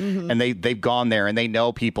companies and they've gone there and they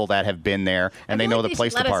know people that have been there and they know the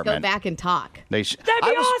place department. Let us go back and talk. That'd be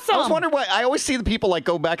awesome. I was wondering why I always see the people like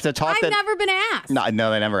go back to talk. I've never been asked.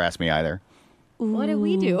 No, they never asked me either. What did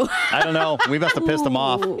we do? I don't know. We must have pissed them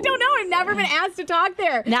off. I don't know. I've never been asked to talk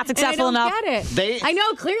there. Not successful enough. Get it. I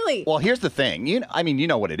know clearly. Well, here's the thing. You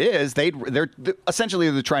know what it is. They're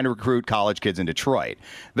essentially trying to recruit college kids in Detroit.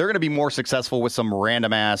 They're going to be more successful with some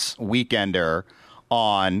random ass weekender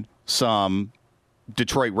on some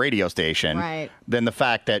Detroit radio station than the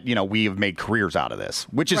fact that we have made careers out of this,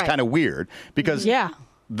 which is kind of weird because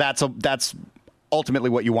that's ultimately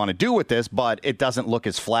what you want to do with this, but it doesn't look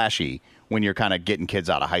as flashy when you're kind of getting kids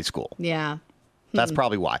out of high school. Yeah. That's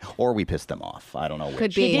probably why. Or we pissed them off. I don't know which.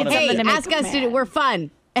 Could be. Hey, ask us to do. We're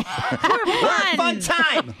fun. We're fun. Fun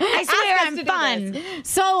time. I swear I'm fun.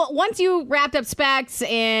 So once you wrapped up specs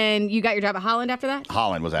and you got your job at Holland after that?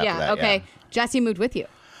 Holland was after that, okay. yeah. Jesse moved with you.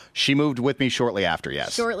 She moved with me shortly after,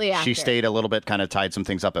 yes. Shortly after. She stayed a little bit, kind of tied some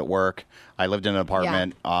things up at work. I lived in an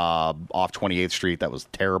apartment off 28th Street that was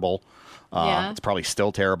terrible. It's probably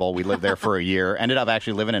still terrible. We lived there for a year. Ended up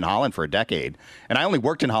actually living in Holland for a decade. And I only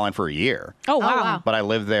worked in Holland for a year. Oh, wow. But I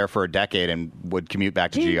lived there for a decade and would commute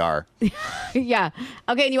back to GR. Yeah.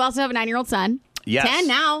 Okay, and you also have a 9-year-old son. Yes. 10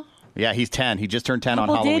 now. Yeah, he's 10. He just turned 10 on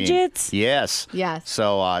Double Halloween. digits? Yes. Yes.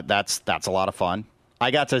 So that's a lot of fun.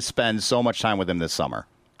 I got to spend so much time with him this summer.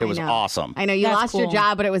 It was awesome. I know you lost your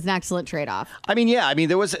job, but it was an excellent trade-off.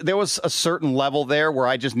 There was a certain level there where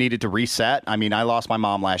I just needed to reset. I lost my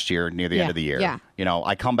mom last year near the end of the year. Yeah.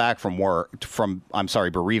 I come back from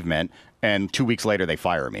bereavement, and 2 weeks later they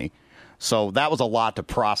fire me. So that was a lot to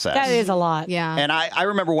process. That is a lot. Yeah. And I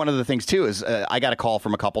remember one of the things, too, is I got a call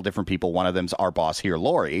from a couple different people. One of them's our boss here,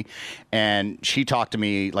 Lori. And she talked to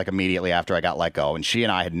me like immediately after I got let go. And she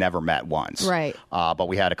and I had never met once. Right. But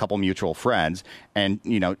we had a couple mutual friends. And,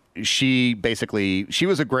 she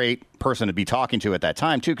was a great person to be talking to at that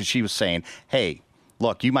time, too, because she was saying, hey,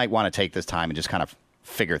 look, you might want to take this time and just kind of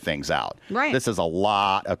figure things out. Right. This is a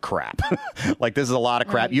lot of crap. This is a lot of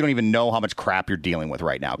crap. Right. You don't even know how much crap you're dealing with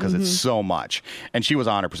right now because it's so much. And she was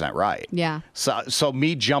 100% right. Yeah. So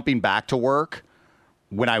me jumping back to work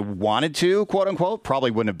when I wanted to, quote unquote, probably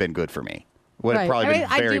wouldn't have been good for me. Would have probably been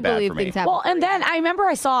very bad for me. Well, and then I remember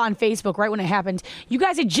I saw on Facebook right when it happened, you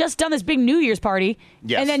guys had just done this big New Year's party.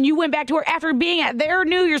 Yes. And then you went back to work after being at their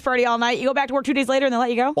New Year's party all night. You go back to work 2 days later and they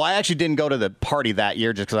let you go? Well, I actually didn't go to the party that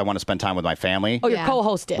year just because I want to spend time with my family. Oh, you're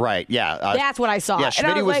co-hosted. Right, yeah. That's what I saw. Yeah, and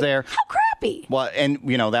I Schmitty was like, there. How crappy. Well, and,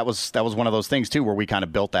 that was one of those things, too, where we kind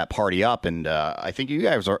of built that party up. And I think you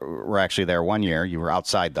guys were actually there one year. You were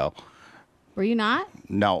outside, though. Were you not?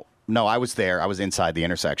 No, I was there. I was inside the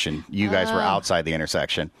intersection. You guys were outside the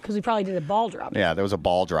intersection. Because we probably did a ball drop. Yeah, there was a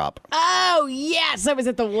ball drop. Oh, yes. I was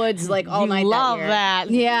at the woods all night love that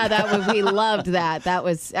year. Yeah, we loved that.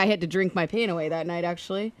 I had to drink my pain away that night,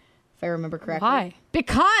 actually, if I remember correctly. Why?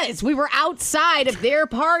 Because we were outside of their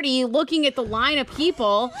party looking at the line of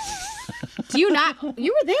people. You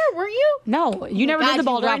were there, weren't you? No, you never did the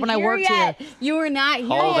ball drop when I worked here. You were not here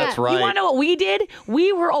Oh, yet. that's right. You want to know what we did?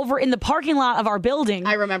 We were over in the parking lot of our building.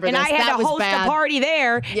 I remember and this. I had That to was host bad. a party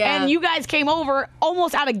there. Yeah. And you guys came over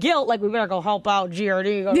almost out of guilt, like we better go help out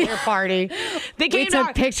GRD, go to their party. They came We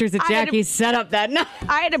took pictures of Jackie set up that night.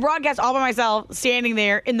 I had to broadcast all by myself, standing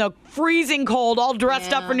there in the freezing cold, all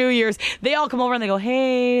dressed up for New Year's. They all come over and they go,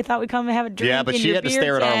 "Hey, thought we'd come and have a drink." Yeah, but in she your had to beer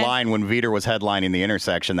stare at our tent." line when Veter was headlining the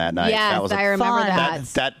intersection that night. Yes, that was I remember fun. that.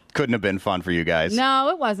 That couldn't have been fun for you guys. No,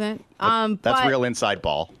 it wasn't. That's but real inside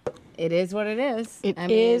ball. It is what it is. It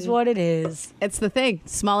is what it is. It's the thing.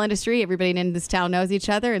 Small industry. Everybody in this town knows each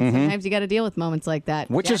other, and sometimes you got to deal with moments like that.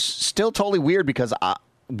 Which is still totally weird because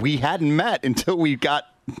we hadn't met until we got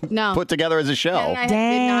put together as a show. And I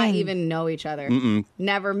did not even know each other.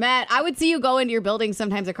 Never met. I would see you go into your building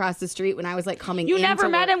sometimes across the street when I was coming in. You never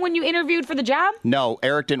met him when you interviewed for the job? No,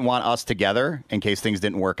 Eric didn't want us together in case things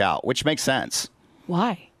didn't work out, which makes sense.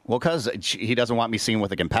 Why? Well, because he doesn't want me seen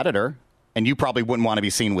with a competitor, and you probably wouldn't want to be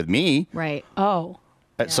seen with me. Right. Oh.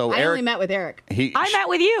 So I Eric, only met with Eric. I met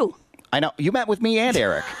with you. I know. You met with me and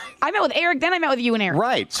Eric. I met with Eric, then I met with you and Eric.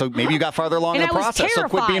 Right. So maybe you got farther along in And the I was process. So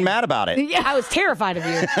quit being terrified. mad about it. Yeah, I was terrified of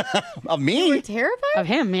you. Of me? You were terrified? Of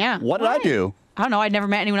him, yeah. What did I do? I don't know. I'd never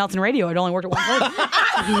met anyone else in radio. I'd only worked at one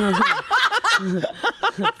place.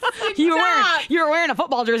 you were wearing a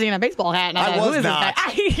football jersey and a baseball hat. And I thought, was who is not. This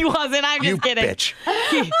guy? He wasn't. I'm You just kidding. bitch.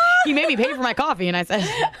 He made me pay for my coffee, and I said,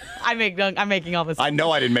 I'm making all this up. I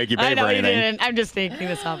know I didn't make you pay I know for you anything. didn't. I'm just making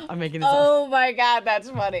this up. I'm making this up. Oh my God, that's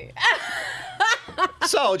funny.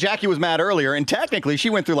 So Jackie was mad earlier, and technically she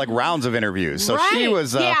went through like rounds of interviews. So she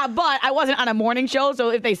was. Yeah, but I wasn't on a morning show, so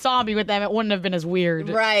if they saw me with them, it wouldn't have been as weird.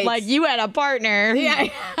 Right. Like you had a partner. Yeah,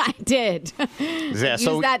 I did. Yeah, Use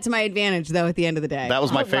so that to my advantage, though, at the end of the day. that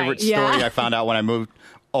was my favorite Right. story Yeah. I found out when I moved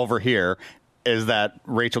over here. Is that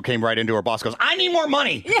Rachel came right into her boss, goes, I need more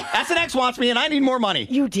money. SNX wants me, and I need more money.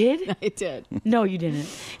 You did? I did. No, you didn't.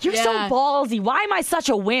 You're so Yeah. ballsy. Why am I such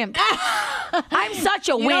a wimp? I'm such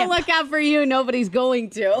a You wimp. don't look out for you, nobody's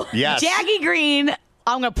going to. Yes. Jackie Green,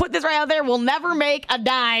 I'm going to put this right out there, will never make a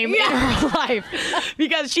dime in her life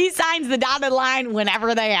because she signs the dotted line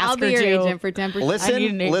whenever they ask I'll her be your to. agent for 10%.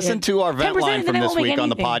 Listen to our vent 10%, line from then I this won't make week on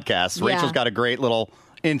the anything. podcast. Yeah. Rachel's got a great little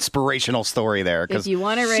inspirational story there. If you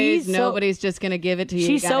want to raise, she's so- nobody's just going to give it to you.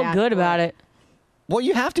 She's You gotta so ask good for about it. Well,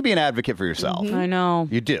 you have to be an advocate for yourself. I know.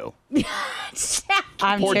 You do.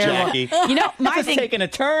 I'm Poor terrible. Jackie. You know, my This is thing. taking a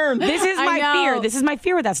turn. This is I my know. fear. This is my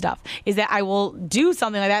fear with that stuff. Is that I will do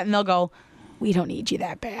something like that, and they'll go, "We don't need you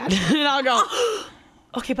that bad," and I'll go,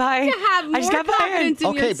 "Okay, bye." You have more I just got fired. confidence in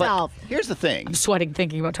Okay, yourself. but here's the thing. I'm sweating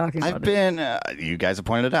thinking about talking about I've been, you guys have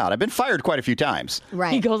pointed it out, I've been fired quite a few times. it. He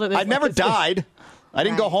Right. goes like this, I've never like this. died. I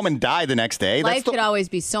didn't go Right. home and die the next day. Life could always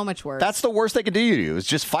be so much worse. That's the worst they could do to you is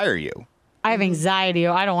just fire you. I have anxiety.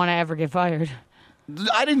 I don't want to ever get fired.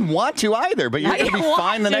 I didn't want to either, but you're I going to be didn't want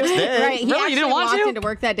fine the to. next day. Right. He Really? You actually didn't want walked to? into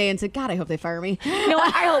work that day and said, God, I hope they fire me. You know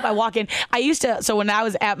what? I hope I walk in. I used to, so when I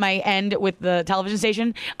was at my end with the television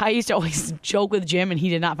station, I used to always joke with Jim, and he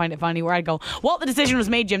did not find it funny, where I'd go, well, the decision was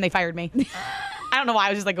made, Jim. They fired me. I don't know why.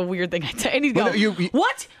 It was just like a weird thing I'd say. And he'd go, Well, no, you-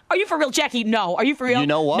 what? Are you for real, Jackie? No. Are you for real? You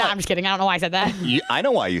know what? No, I'm just kidding. I don't know why I said that. I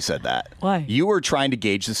know why you said that. Why? You were trying to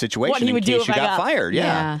gauge the situation What he in would do case if you I got got- fired.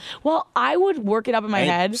 Yeah. Well, I would work it up in my And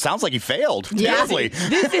it head. sounds like you failed. Yeah. Terribly.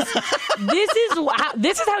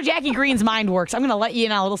 This is how Jackie Green's mind works. I'm going to let you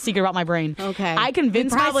in on a little secret about my brain. Okay. I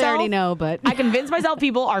convince You probably myself. already know, but I convince myself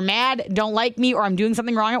people are mad, don't like me, or I'm doing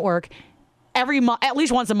something wrong at work every month, at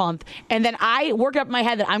least once a month, and then I work it up in my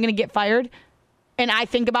head that I'm going to get fired, and I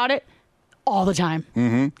think about it all the time.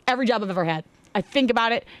 Mm-hmm. Every job I've ever had. I think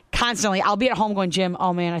about it constantly. I'll be at home going, Jim,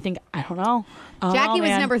 oh man, I don't know. Oh, Jackie was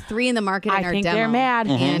man. number 3 in the market in I our think demo. they're mad.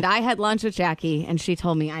 And I had lunch with Jackie, and she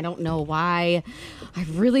told me, I don't know why. I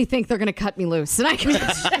really think they're going to cut me loose. And I go,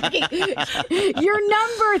 Jackie, you're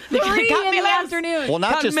number 3 cut in me the loose. afternoon. Well,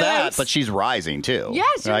 not Cut just me that, loose. but she's rising too.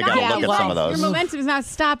 Yes, you're I got to not. look at some of those. Your momentum is not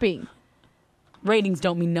stopping. Ratings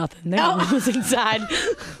don't mean nothing. They're losing side.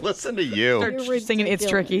 Listen to you. Start singing It's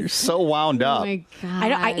Tricky. You're so wound Oh up. my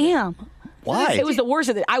God. I am. Why? It was the worst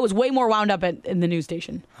of it. I was way more wound up in the news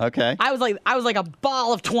station. Okay. I was like a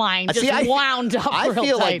ball of twine, just See, I wound up. I real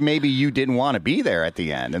feel tight. like maybe you didn't want to be there at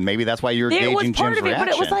the end, and maybe that's why you were it gauging was part Jim's of it, reaction.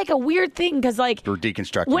 but it was like a weird thing because like We're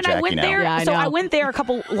deconstructing when Jackie I went now. there, Yeah, I so know. I went there a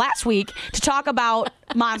couple last week to talk about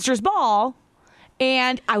Monsters Ball.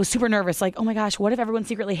 And I was super nervous, like, oh my gosh, what if everyone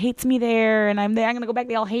secretly hates me there? And I'm there, I'm gonna go back,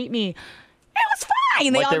 they all hate me. It was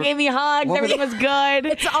fine. They Like all they were- gave me hugs, what were everything was good.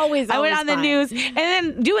 It's always I went always on the fine. news, and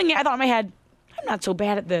then doing it, I thought in my head, I'm not so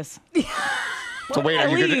bad at this. So wait, I are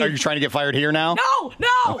leave? you trying to get fired here now?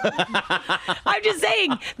 No. I'm just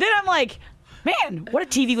saying. Then I'm like, man, what if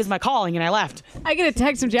TV was my calling and I left? I get a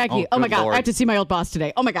text from Jackie. Oh, Oh, my good God, Lord. I have to see my old boss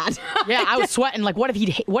today. Oh my God. Yeah, I was sweating. Like, what if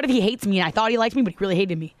he hates me and I thought he liked me, but he really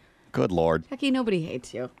hated me? Good Lord. Jackie, nobody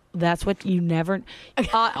hates you. That's what you never.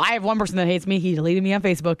 I have one person that hates me. He deleted me on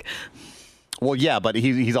Facebook. Well, yeah, but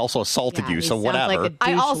he's also assaulted Yeah, you, he so sounds whatever. like a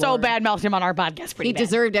I douche also lord. badmouthed him on our podcast. Pretty He bad.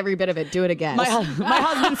 deserved every bit of it. Do it again. My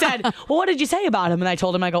husband said, "Well, what did you say about him?" And I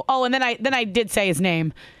told him, I go, "Oh," and then I did say his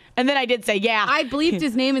name, and then I did say, "Yeah." I bleeped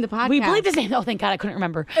his name in the podcast. We bleeped his name. Oh, thank God, I couldn't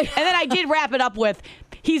remember. And then I did wrap it up with,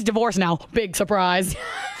 "He's divorced now." Big surprise.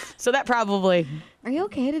 So that probably Are you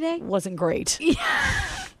okay today? wasn't great.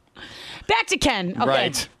 Back to Ken. Okay.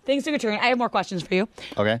 Right. Things took a turn. I have more questions for you.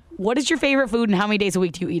 Okay. What is your favorite food and how many days a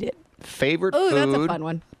week do you eat it? Favorite Ooh, food? that's a fun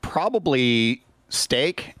one. Probably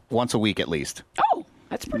steak once a week at least. Oh,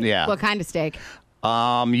 that's pretty. Yeah. What kind of steak?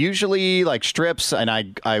 Usually like strips, and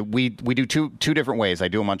we do two different ways. I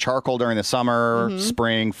do them on charcoal during the summer, Mm-hmm.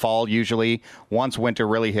 spring, fall usually. Once winter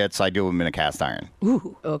really hits, I do them in a cast iron.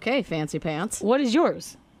 Ooh. Okay, fancy pants. What is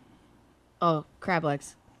yours? Oh, crab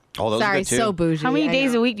legs. Oh, those are Sorry, good too. so bougie. How many I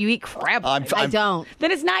days know. a week do you eat crab? I'm- I don't.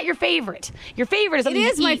 Then it's not your favorite. Your favorite is It something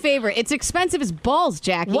is you my eat. favorite. It's expensive as balls,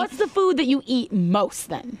 Jackie. What's the food that you eat most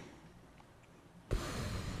then?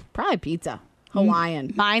 Probably pizza.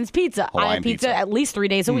 Hawaiian. Mine's pizza. I Hawaiian have pizza pizza. at least 3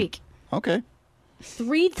 days a week. Okay.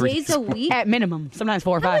 3 days a week? At minimum. Sometimes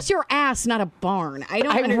 4 or How 5. is your ass not a barn? I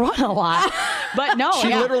don't I under- run a lot. But no,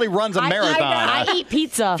 She literally runs a marathon. I eat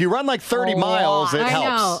pizza. If you run like 30 miles, it I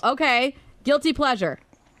helps. know. Okay. Guilty pleasure.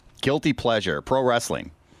 Guilty pleasure. Pro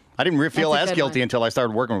wrestling. I didn't feel That's a as good guilty one. until I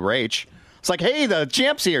started working with Rach. It's like, hey, the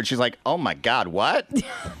champ's here. And she's like, oh my God, what?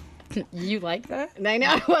 You like that? I know.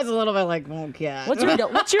 I was a little bit like, okay.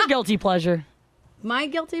 What's your guilty pleasure? My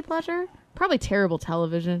guilty pleasure? Probably terrible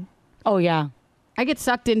television. Oh, yeah. I get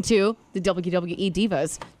sucked into the WWE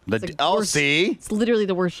Divas. See? It's literally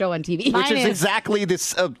the worst show on TV. Which is exactly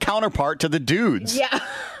this counterpart to the dudes. Yeah.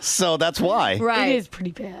 So that's why. Right. It is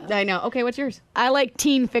pretty bad. I know. Okay, what's yours? I like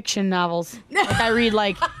teen fiction novels. Like I read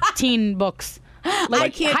like teen books. Like I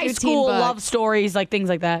can't high do teen school books. love stories, like things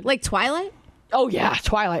like that. Like Twilight? Oh, yeah.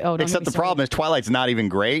 Twilight. Oh, don't Except the problem is Twilight's not even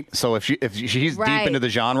great. So if she's Right. deep into the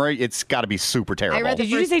genre, it's got to be super terrible. read the Did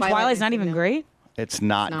you just say Twilight's not even great? It's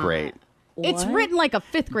not great. It's written like a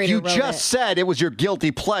fifth grader You wrote just it. said it was your guilty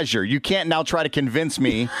pleasure. You can't now try to convince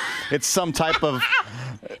me it's some type of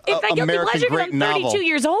It's like guilty American pleasure because great I'm 32 novel.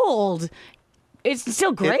 years old. It's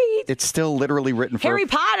still great. It's still literally written for Harry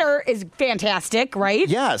Potter is fantastic, right?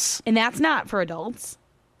 Yes. And that's not for adults.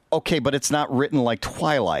 Okay, but it's not written like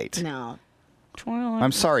Twilight. No. Twilight.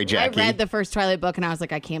 I'm sorry, Jackie. I read the first Twilight book and I was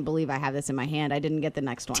like, I can't believe I have this in my hand. I didn't get the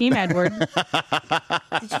next one. Team Edward.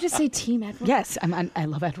 Did you just say Team Edward? Yes, I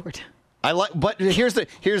love Edward. But here's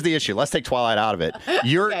the issue. Let's take Twilight out of it.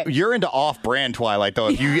 You're into off-brand Twilight though.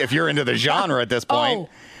 If you're into the genre at this point. Oh,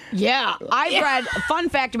 yeah. I read a fun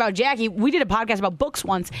fact about Jackie. We did a podcast about books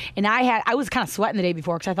once, and I was kind of sweating the day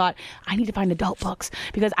before because I thought I need to find adult books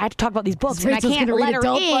because I have to talk about these books, and I Rachel's can't gonna read let her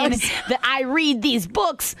adult in books. that I read these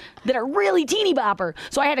books that are really teeny bopper.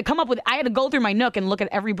 So I had to go through my Nook and look at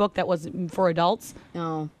every book that was for adults.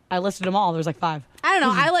 No. I listed them all. There's like 5. I don't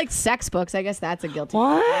know. I like sex books. I guess that's a guilty.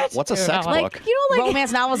 What? What's a sex Like, book? you know, like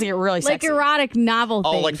romance novels get really like sexy. erotic novel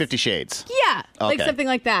Oh, things. like 50 Shades. Yeah, like Okay. something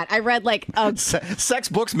like that. I read like a Sex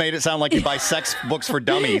books made it sound like you buy sex books for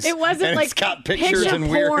dummies. It wasn't and like it's got pictures picture and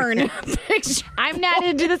weird. porn. Picture. I'm not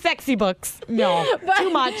into the sexy books. No, But too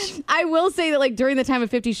much. I will say that like during the time of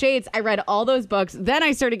 50 Shades, I read all those books. Then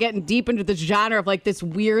I started getting deep into the genre of like this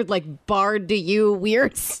weird like Bard to You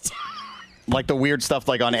weird stuff. Like the weird stuff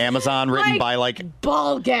like on Amazon written by like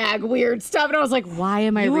ball gag weird stuff. And I was like, why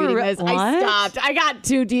am I You were reading re- this? I what? stopped. I got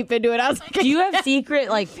too deep into it. I was like, Do you have secret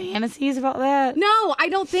like fantasies about that? no, I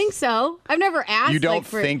don't think so. I've never asked. you don't like,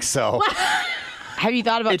 for, think so. Have you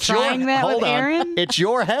thought about trying that hold with on. Aaron? It's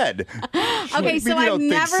your head. Okay, so You I've don't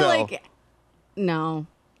think never so. like. No.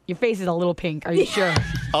 Your face is a little pink. Are you sure?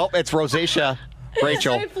 Oh, it's rosacea.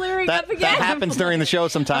 Rachel. I'm flaring that, up again. that happens during the show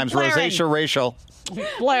sometimes. I'm flaring. Rosacea, Rachel.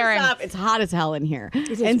 Blaring. Stop. It's hot as hell in here.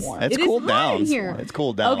 is And warm. It's it is cooled hot down. in here. It's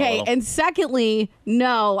cooled down. a Okay, little. and secondly,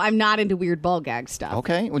 no, I'm not into weird ball gag stuff.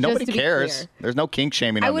 Okay, well, Just nobody to be cares. clear. There's no kink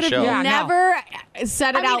shaming I on would the have show. Yeah, no. never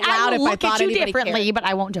said it out loud I if will I look thought at you anybody differently, cared. but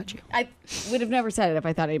I won't judge you. I would have never said it if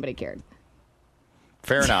I thought anybody cared.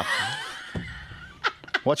 Fair enough.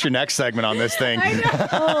 What's your next segment on this thing?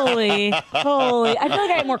 Holy. I feel like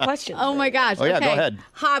I have more questions. Oh my gosh. Oh, yeah, go okay. ahead.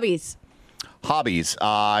 Hobbies. Hobbies.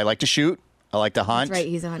 I like to shoot. I like to hunt. That's right.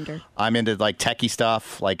 He's a hunter. I'm into like techie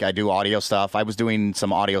stuff. Like I do audio stuff. I was doing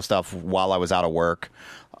some audio stuff while I was out of work.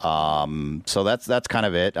 So that's kind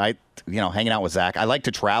of it. Hanging out with Zach. I like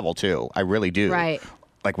to travel too. I really do. Right.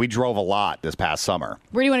 Like we drove a lot this past summer.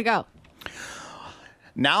 Where do you want to go?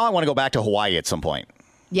 Now I want to go back to Hawaii at some point.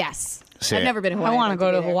 Yes. See, I've never been to Hawaii. I want to I'd go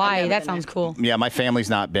like to be there. I've Hawaii. never That been sounds there. cool. Yeah, my family's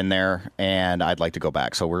not been there, and I'd like to go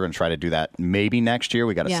back. So we're going to try to do that maybe next year.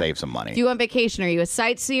 We got to Yeah. save some money. Do you on vacation? Are you a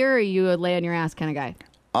sightseer or are you a lay on your ass kind of guy?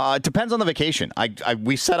 It depends on the vacation.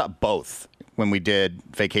 We set up both when we did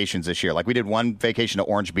vacations this year. Like we did one vacation to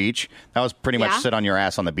Orange Beach. That was pretty much Yeah? sit on your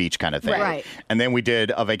ass on the beach kind of thing. Right. And then we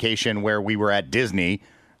did a vacation where we were at Disney.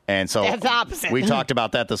 And so That's opposite. we talked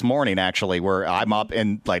about that this morning, actually, where I'm up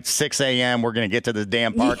in like 6 a.m. We're going to get to this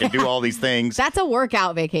damn park and do all these things That's a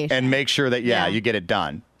workout vacation. and make sure that, Yeah. you get it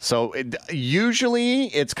done. So usually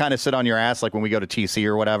it's kind of sit on your ass, like when we go to TC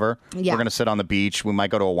or whatever. Yeah. We're going to sit on the beach. We might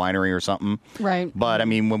go to a winery or something. Right. But I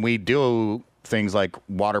mean, when we do things like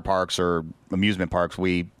water parks or amusement parks,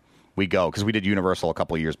 we go because we did Universal a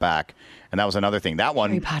couple of years back, and that was another thing. That one,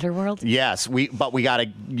 Harry Potter World? yes, you got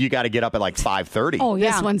to get up at like 5:30. Oh,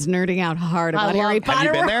 yeah. This one's nerding out hard I about love- Harry Have Potter. Have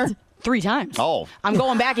you been World. there? 3 times. Oh. I'm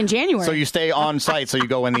going back in January. So you stay on site, so you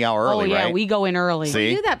go in the hour early, Oh, yeah. right? We go in early. See?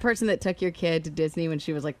 Are you that person that took your kid to Disney when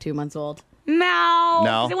she was like 2 months old? No. No.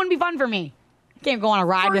 'Cause it wouldn't be fun for me. I can't go on a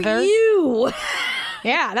ride with her. You.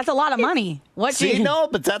 Yeah, that's a lot of money. What? See, no,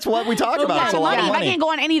 but that's what we talk about. It's a lot of If I money. can't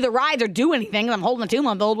go on any of the rides or do anything, and I'm holding a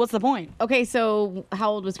 2-month-old, what's the point? Okay, so how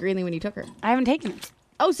old was Greenlee when you took her? I haven't taken her.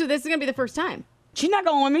 Oh, so this is gonna be the first time. She's not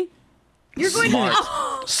going with me. You're going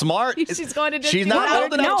Smart. She's going to Disney. She's not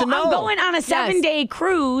old enough to know. I'm going on a 7-day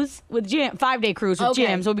cruise with Jim, 5-day cruise with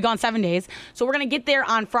Jim. So we'll be gone 7 days. So we're going to get there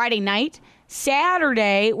on Friday night.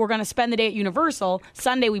 Saturday, we're going to spend the day at Universal.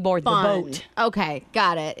 Sunday, we board the boat. Okay,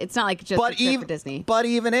 got it. It's not like just a trip for Disney. But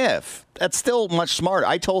even if, that's still much smarter.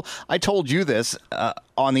 I told you this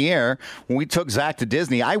on the air when we took Zach to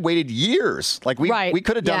Disney. I waited years. Like we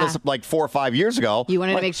could have done this like 4 or 5 years ago. You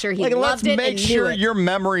wanted to make sure he loved let's it. Let's make sure your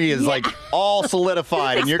memory is like all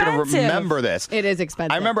solidified, and you're going to remember this. It is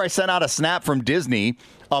expensive. I remember I sent out a snap from Disney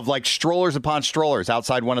of like strollers upon strollers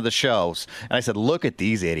outside one of the shows. And I said, look at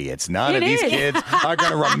these idiots. None of these kids are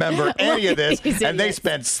going to remember any of this. And they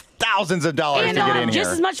spent thousands of dollars to get in here.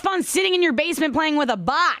 Just as much fun sitting in your basement playing with a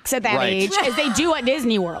box at that age as they do at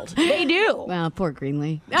Disney World. They do. Well, poor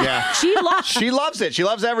Greenlee. Yeah. She loves it. She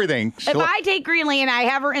loves everything. If I take Greenlee and I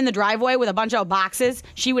have her in the driveway with a bunch of boxes,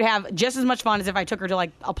 she would have just as much fun as if I took her to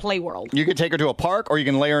like a play world. You could take her to a park or you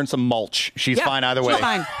can lay her in some mulch. She's fine either way. She's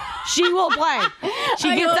fine. She will play.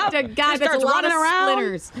 She gets up, to God, she starts running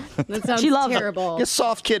around. Splitters. That sounds She loves terrible. Get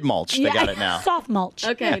soft kid mulch. They got it now. Soft mulch.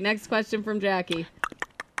 Okay, next question from Jackie.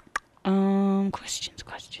 Questions.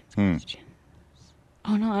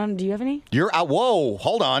 Oh no, do you have any? You're out. Whoa,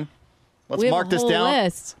 hold on. Let's We have mark a this whole down.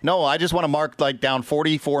 list. No, I just want to mark like down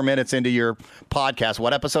 44 minutes into your podcast.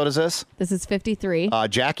 What episode is this? This is 53.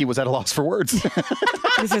 Jackie was at a loss for words.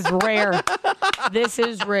 This is rare. This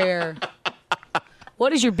is rare.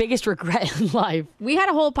 What is your biggest regret in life? We had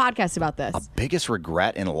a whole podcast about this. Biggest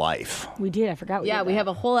regret in life. We did. I forgot. We have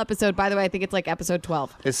a whole episode. By the way, I think it's like episode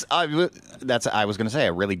 12. I was going to say I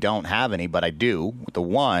really don't have any, but I do. The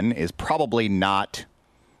one is probably not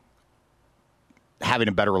having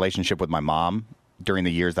a better relationship with my mom during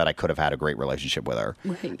the years that I could have had a great relationship with her.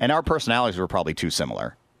 Right. And our personalities were probably too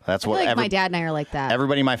similar. That's I feel what like my dad and I are like that.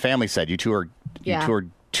 everybody in my family said. You two are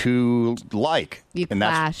too like. You and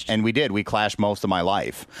clashed. And we did. We clashed most of my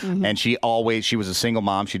life. Mhm. And she was a single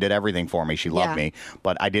mom. She did everything for me. She loved me.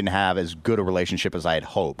 But I didn't have as good a relationship as I had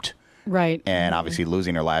hoped. Right. And obviously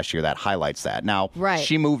losing her last year, that highlights that. Now, Right.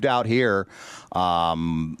 she moved out here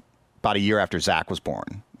about a year after Zach was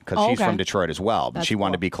born. Because she's from Detroit as well. But she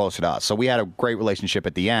wanted to be closer to us. So we had a great relationship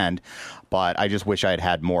at the end, but I just wish I had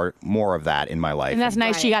had more of that in my life. And that's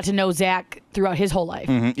nice. She got to know Zach throughout his whole life.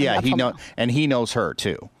 Mhm. Yeah, he knows her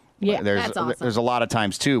too. Yeah, that's awesome. There's a lot of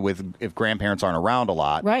times too if grandparents aren't around a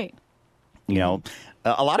lot. Right. You know,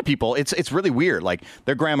 a lot of people, it's really weird. Like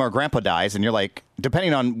their grandma or grandpa dies, and you're like,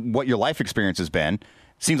 depending on what your life experience has been, it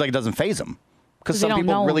seems like it doesn't faze them. Because some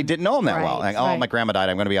people really didn't know him that well. Like, my grandma died.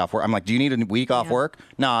 I'm going to be off work. I'm like, do you need a week off work?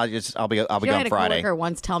 No, I'll be I gone had a Friday. coworker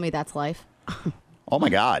once tell me that's life. Oh my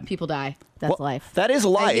God. People die. That's life. That is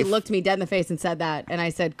life. And he looked me dead in the face and said that, and I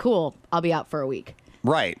said, "Cool, I'll be out for a week."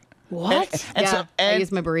 Right. What? I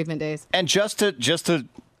use my bereavement days. And just to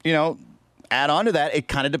add on to that, it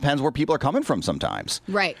kind of depends where people are coming from sometimes.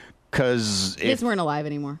 Right. Because Kids weren't alive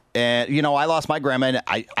anymore. I lost my grandma, and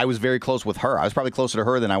I was very close with her. I was probably closer to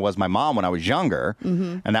her than I was my mom when I was younger,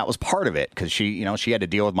 and that was part of it because she had to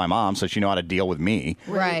deal with my mom, so she knew how to deal with me.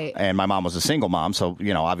 Right. And my mom was a single mom, so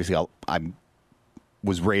obviously I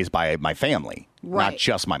was raised by my family, not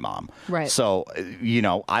just my mom. Right. So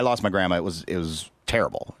I lost my grandma. It was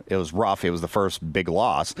terrible. It was rough. It was the first big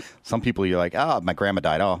loss. Some people, you're like, oh, my grandma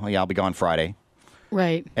died. Oh, yeah, I'll be gone Friday.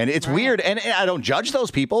 Right. And it's weird. And I don't judge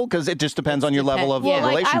those people because it just depends on your level of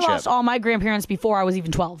relationship. I lost all my grandparents before I was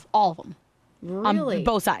even 12. All of them. Really? On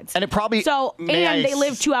both sides. And it probably... they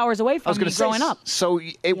lived 2 hours away from me growing up. So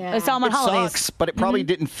I saw them on holidays. Sucks, but it probably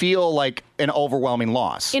didn't feel like an overwhelming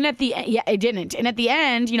loss. And it didn't. And at the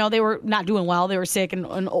end, they were not doing well. They were sick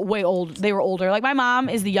and way old. They were older. Like my mom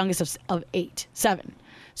is the youngest of 7.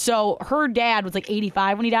 So her dad was like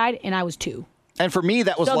 85 when he died, and I was 2. And for me,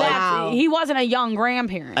 that was he wasn't a young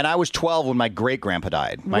grandparent. And I was 12 when my great-grandpa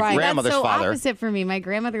died. My grandmother's That's so father. opposite for me. My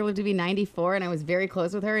grandmother lived to be 94, and I was very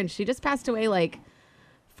close with her, and she just passed away like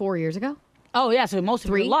 4 years ago. Oh yeah, so most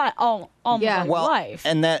of your life, almost your life.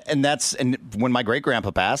 And when my great-grandpa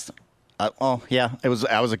passed. It was.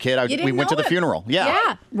 I was a kid. We went to the funeral.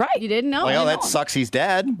 Yeah, right. You didn't know. Well, that sucks. He's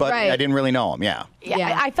dead, but I didn't really know him. Yeah.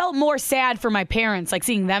 I felt more sad for my parents, like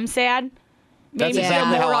seeing them sad. That's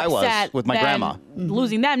exactly how I was with my grandma.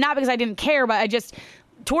 Losing them, not because I didn't care, but I just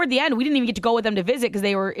toward the end we didn't even get to go with them to visit because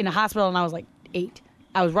they were in a hospital and I was like 8.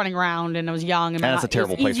 I was running around and I was young and that's a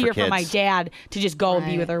terrible place for kids. It was easier for my dad to just go and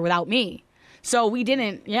be with her without me. So we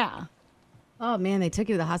didn't. Yeah. Oh man, they took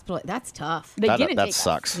you to the hospital. That's tough. They didn't. That take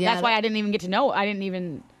sucks. Us. That's why I didn't even get to know. I didn't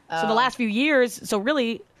even. So the last few years. So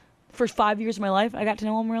really, first 5 years of my life, I got to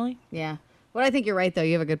know him really. Yeah. Well, I think you're right, though.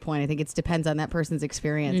 You have a good point. I think it depends on that person's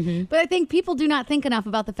experience. But I think people do not think enough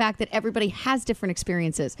about the fact that everybody has different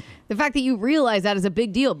experiences. The fact that you realize that is a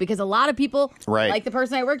big deal because a lot of people, like the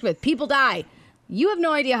person I worked with, people die. You have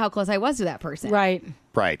no idea how close I was to that person.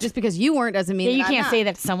 Right. Just because you weren't doesn't mean you can't say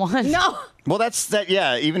that to someone. No. Well, that's that.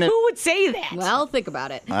 Yeah, even if who would say that? Well, think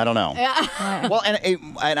about it. I don't know. Well,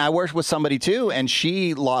 and I worked with somebody too, and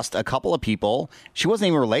she lost a couple of people. She wasn't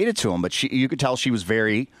even related to them, but you could tell she was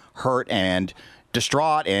very hurt and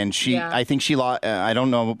distraught. And I think she lost. I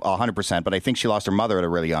don't know 100%, but I think she lost her mother at a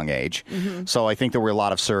really young age. So I think there were a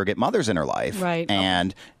lot of surrogate mothers in her life. Right.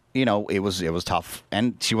 And it was tough,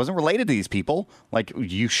 and she wasn't related to these people. Like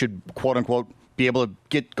you should quote unquote be able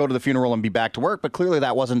to go to the funeral and be back to work, but clearly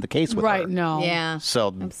that wasn't the case with her. Right, no. Yeah.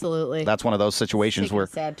 So absolutely. That's one of those situations where a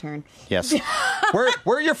sad turn. Yes. Where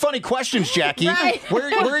are your funny questions, Jackie? Right. Where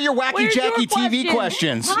are your wacky Where's Jackie your TV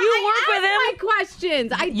questions? You work with him. My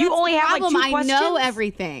questions. You only have like 2 I know questions?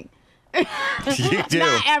 everything. You do.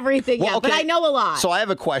 Not everything yet, but I know a lot. So I have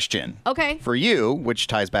a question. Okay. For you, which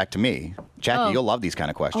ties back to me. Jackie, you'll love these kind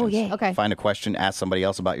of questions. Oh, yeah. Okay. Find a question, ask somebody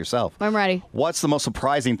else about yourself. I'm ready. What's the most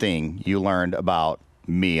surprising thing you learned about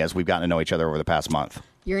me as we've gotten to know each other over the past month?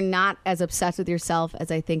 You're not as obsessed with yourself as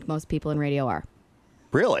I think most people in radio are.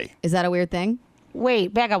 Really? Is that a weird thing?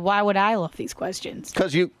 Wait, back up. Why would I love these questions?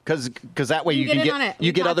 Because that way you get can in on it. you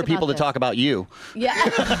We get other talked people about to talk about you. Yeah. Yeah,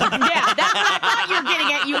 that's what I thought you were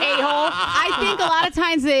getting at, you a-hole. I think a lot of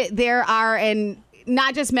times there are, and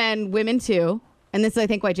not just men, women too, and this is I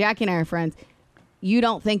think why Jackie and I are friends, you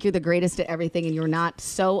don't think you're the greatest at everything and you're not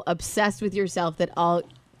so obsessed with yourself that all...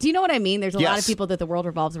 Do you know what I mean? There's a lot of people that the world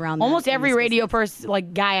revolves around them. Almost every radio person,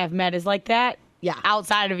 guy I've met is like that. Yeah.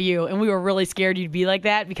 Outside of you. And we were really scared you'd be like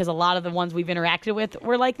that because a lot of the ones we've interacted with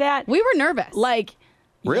were like that. We were nervous.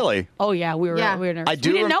 Really? Oh, yeah. We were nervous. I we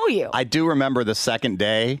didn't know you. I do remember the second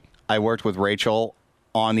day I worked with Rachael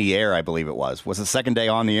on the air, I believe it was. Was it the second day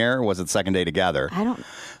on the air or was it the second day together? I don't know.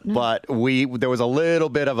 But there was a little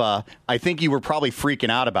bit of I think you were probably freaking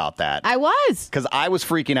out about that. I was. Because I was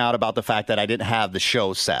freaking out about the fact that I didn't have the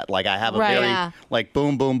show set. Like I have a very,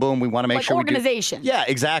 boom, boom, boom. We want to make sure organization. we do. Yeah,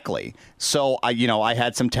 exactly. So I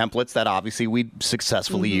had some templates that obviously we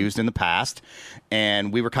successfully used in the past.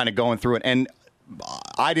 And we were kind of going through it. And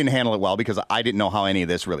I didn't handle it well because I didn't know how any of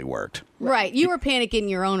this really worked. Right. You were panicking in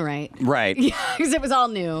your own right. Right. Because it was all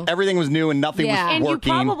new. Everything was new and nothing was and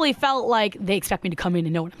working. you probably felt like they expect me to come in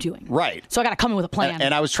and know what I'm doing. Right. So I got to come in with a plan.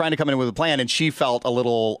 And I was trying to come in with a plan, and she felt a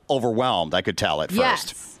little overwhelmed, I could tell at first.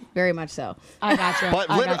 Yes. Very much so. I gotcha.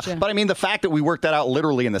 But I mean, the fact that we worked that out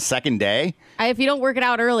literally in the second day. If you don't work it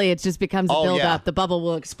out early, it just becomes a build up. The bubble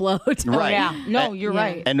will explode. Right. Oh, yeah. No, you're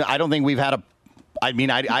right. And I don't think we've had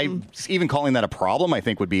I even calling that a problem, I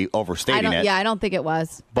think would be overstating it. Yeah, I don't think it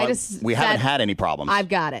was. But we haven't had any problems. I've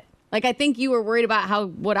got it. I think you were worried about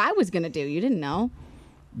what I was going to do. You didn't know.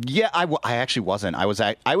 Yeah, I actually wasn't.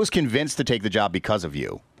 I was convinced to take the job because of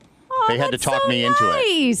you. Oh, they had to talk me into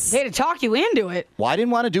it. They had to talk you into it. Well, I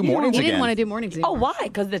didn't want to do mornings again. You didn't want to do mornings anymore. Oh, why?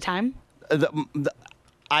 Because of the time?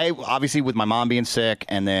 I obviously, with my mom being sick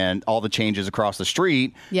and then all the changes across the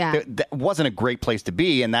street, that wasn't a great place to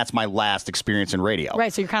be, and that's my last experience in radio.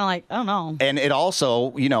 Right, so you're kind of like, I don't know. And it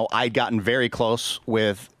also, I'd gotten very close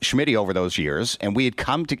with Schmitty over those years, and we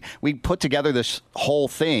put together this whole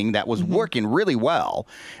thing that was working really well.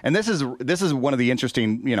 And this is one of the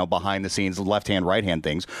interesting, behind the scenes, left hand, right hand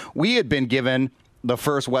things. We had been given the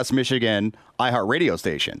first West Michigan iHeart radio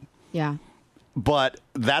station. Yeah. But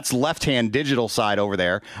that's left-hand digital side over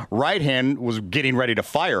there. Right-hand was getting ready to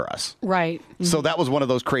fire us. Right. Mm-hmm. So that was one of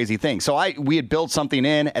those crazy things. So we had built something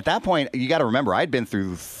in. At that point, you got to remember, I'd been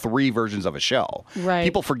through 3 versions of a show. Right.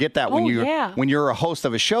 People forget that when you're a host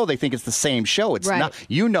of a show, they think it's the same show. It's not.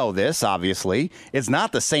 You know this, obviously. It's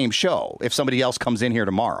not the same show if somebody else comes in here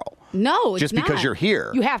tomorrow. No, it's just not. because you're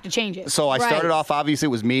here. You have to change it. So I started off, obviously, it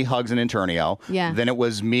was me, Hugs, and Internio. Yeah. Then it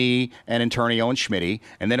was me and Internio and Schmitty.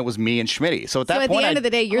 And then it was me and Schmitty. So at that point, the end of the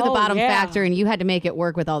day, you're the bottom factor, and you had to make it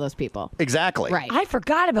work with all those people. Exactly. Right. I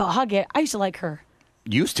forgot about Hugget. I used to like her.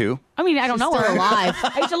 Used to. I mean, I don't know her. Still alive.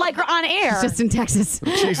 I used to like her on air. She's just in Texas.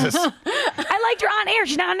 Jesus. I liked her on air.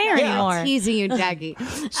 She's not on air anymore. I'm teasing you, Jackie.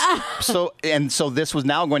 So this was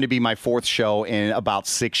now going to be my 4th show in about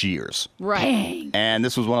 6 years. Right. Dang. And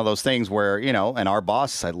this was one of those things where, and our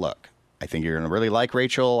boss said, look, I think you're going to really like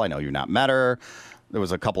Rachael. I know you've not met her. There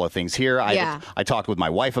was a couple of things here. I talked with my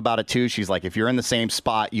wife about it, too. She's like, if you're in the same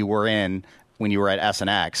spot you were in when you were at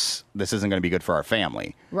SNX, this isn't going to be good for our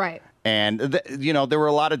family. Right. And, there were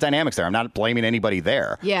a lot of dynamics there. I'm not blaming anybody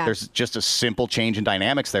there. Yeah. There's just a simple change in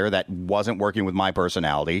dynamics there that wasn't working with my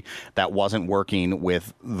personality, that wasn't working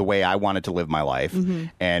with the way I wanted to live my life. Mm-hmm.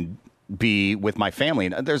 And be with my family.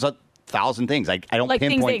 And there's 1,000 things. I don't like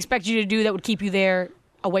pinpoint. things they expect you to do that would keep you there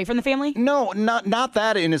away from the family? No, not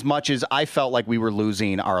that. In as much as I felt like we were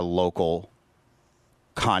losing our local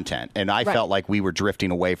content, and I felt like we were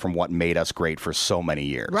drifting away from what made us great for so many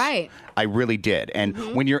years. Right. I really did.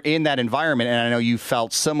 And when you're in that environment, and I know you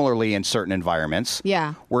felt similarly in certain environments,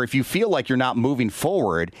 where if you feel like you're not moving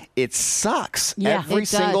forward, it sucks every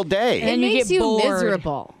single day. And it makes you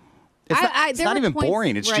miserable. It's not even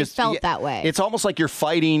boring. It's just I felt that way. It's almost like you're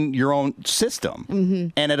fighting your own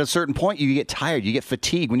system. And at a certain point, you get tired. You get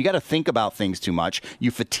fatigued. When you got to think about things too much,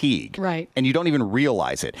 you fatigue. Right. And you don't even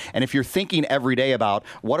realize it. And if you're thinking every day about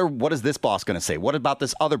what is this boss going to say? What about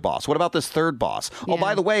this other boss? What about this third boss? Oh,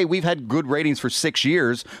 by the way, we've had good ratings for 6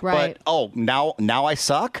 years. Right. But now I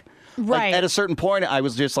suck. Right. Like, at a certain point, I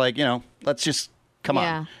was just like, let's just come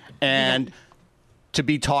on. And to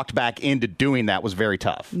be talked back into doing that was very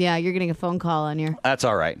tough. Yeah, you're getting a phone call on your. That's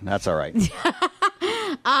all right. That's all right.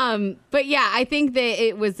 But yeah, I think that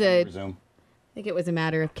it was Resume. I think it was a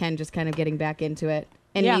matter of Ken just kind of getting back into it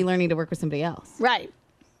and me learning to work with somebody else. Right.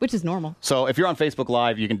 Which is normal. So if you're on Facebook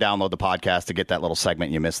Live, you can download the podcast to get that little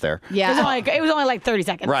segment you missed there. Yeah. It was only like 30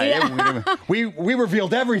 seconds. Right. Yeah. We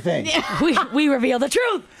revealed everything. we revealed the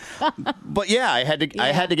truth. But yeah, I had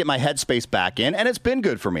to get my headspace back in, and it's been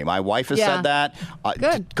good for me. My wife has said that.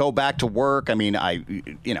 Good. To go back to work. I mean, I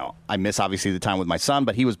miss obviously the time with my son,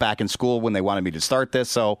 but he was back in school when they wanted me to start this.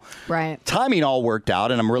 So timing all worked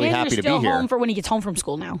out, and I'm really happy to be here. You're still home for when he gets home from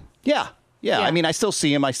school now. Yeah, I mean, I still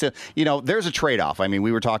see him. I still, there's a trade-off. I mean,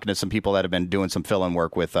 we were talking to some people that have been doing some fill-in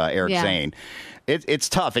work with Eric Zane. It's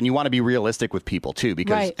tough, and you want to be realistic with people, too,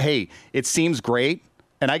 because, hey, it seems great.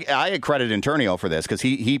 And I credit Internio for this because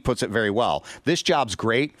he puts it very well. This job's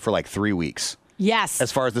great for like 3 weeks. Yes.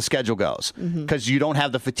 As far as the schedule goes, because you don't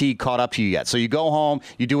have the fatigue caught up to you yet. So you go home,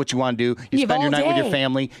 you do what you want to do, you spend your night with your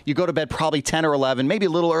family, you go to bed probably 10 or 11, maybe a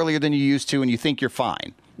little earlier than you used to, and you think you're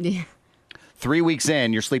fine. Yeah. 3 weeks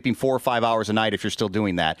in, you're sleeping 4 or 5 hours a night. If you're still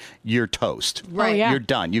doing that, you're toast. Right. You're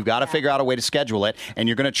done. You've got to figure out a way to schedule it, and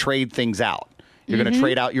you're going to trade things out. You're going to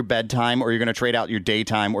trade out your bedtime, or you're going to trade out your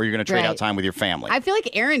daytime, or you're going to trade out time with your family. I feel like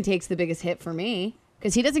Aaron takes the biggest hit for me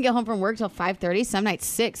because he doesn't get home from work till 5:30, some nights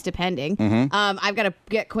 6, depending. I've got to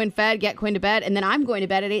get Quinn fed, get Quinn to bed, and then I'm going to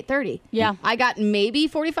bed at 8:30. Yeah. I got maybe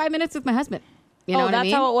 45 minutes with my husband. You know what I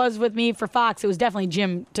mean? That's how it was with me for Fox. It was definitely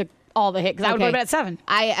Jim took all the hit because I would go to bed at 7.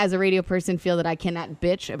 I, as a radio person, feel that I cannot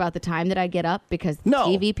bitch about the time that I get up because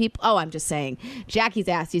TV people. Oh, I'm just saying. Jackie's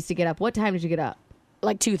ass used to get up. What time did you get up?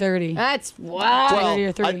 Like 2:30. That's wow.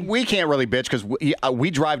 Well, we can't really bitch because we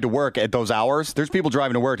drive to work at those hours. There's people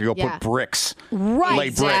driving to work to go put bricks, lay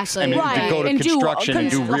bricks, and to go to construction and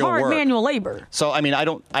do real hard work, manual labor. So I mean,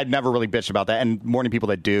 I've never really bitched about that, and morning people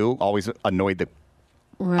that do always annoyed the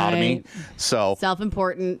out of me. So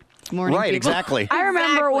self-important. Morning right, people. exactly. I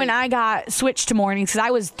remember when I got switched to mornings because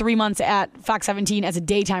I was 3 months at Fox 17 as a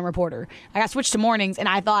daytime reporter. I got switched to mornings, and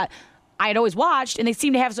I thought I had always watched, and they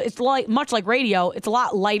seem to have much like radio. It's a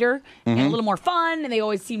lot lighter and a little more fun, and they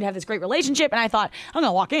always seem to have this great relationship. And I thought, I'm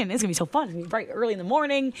gonna walk in. It's gonna be so fun. It's gonna be bright early in the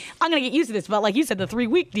morning. I'm gonna get used to this. But like you said, the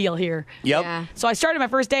 3-week deal here. Yep. Yeah. So I started my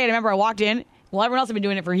first day, and I remember I walked in. Well, everyone else had been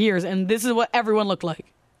doing it for years, and this is what everyone looked like.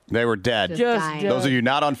 They were dead. Just those of you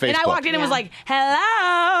not on Facebook. And I walked in and was like,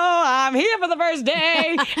 "Hello, I'm here for the first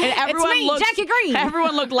day." And everyone it's me, Jackie Green.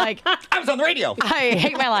 Everyone looked like I was on the radio. I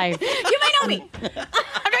hate my life. You may know me.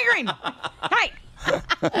 I'm Jackie Green. Hi.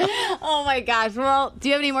 Oh my gosh. Well, do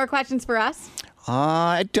you have any more questions for us?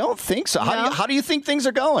 I don't think so. How do you think things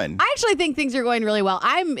are going? I actually think things are going really well.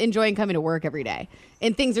 I'm enjoying coming to work every day,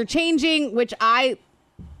 and things are changing, which I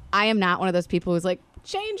am not one of those people who's like,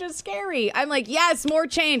 change is scary. I'm like, yes, more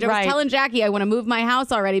change. I was telling Jackie I want to move my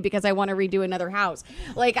house already because I want to redo another house.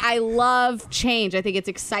 Like, I love change. I think it's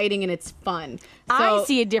exciting and it's fun. So, I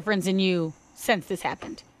see a difference in you since this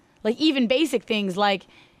happened. Like, even basic things like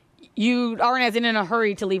you aren't as in a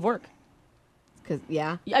hurry to leave work.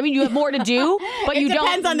 I mean, you have more to do, but you don't.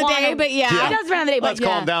 It depends on the day, but It does depend on the day. Let's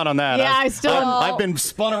calm down on that. Yeah, I've been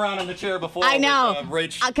spun around in the chair before. I know,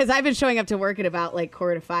 Rach. because I've been showing up to work at about like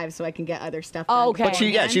 4:45 so I can get other stuff done. Okay. But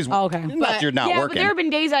she's okay. You're not working. But there have been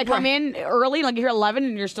days I come in early, like you're 11,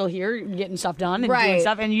 and you're still here getting stuff done and doing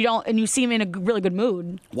stuff, and you seem in a really good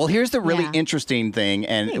mood. Well, here's the really interesting thing,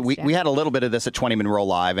 and we had a little bit of this at 20 Monroe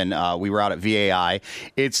Live, and we were out at VAI.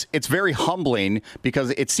 It's very humbling because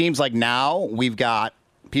it seems like now we've got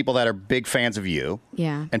people that are big fans of you,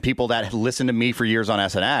 and people that listen to me for years on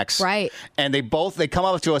SNX, right? And they come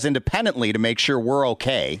up to us independently to make sure we're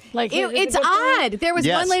okay. Like it's odd. There was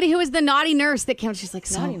one lady who was the naughty nurse that came. She's like,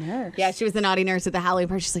 naughty nurse. Yeah, she was the naughty nurse at the Halloween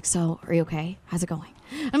party. She's like, so are you okay? How's it going?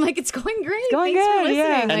 I'm like, it's going great. going Thanks for good, yeah.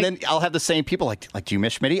 listening. And Like, then I'll have the same people like, do you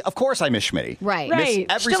miss Schmitty? Of course I miss Schmitty. Right. Miss Right.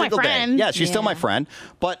 every Still my single day. friend. Yeah, she's still my friend.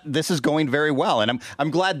 But this is going very well. And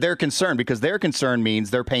I'm glad they're concerned, because their concern means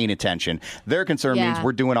they're paying attention. Their concern means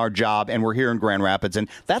we're doing our job and we're here in Grand Rapids. And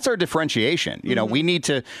that's our differentiation. You know, we need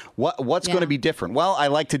to, what's going to be different? Well, I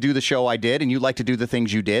like to do the show I did, and you like to do the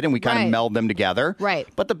things you did, and we kind of meld them together. Right.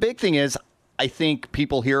 But the big thing is, I think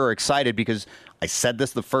people here are excited because I said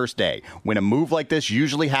this the first day. When a move like this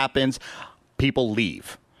usually happens, people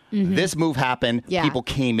leave. This move happened. Yeah. People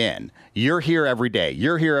came in. You're here every day.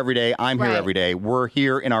 You're here every day. I'm here every day. We're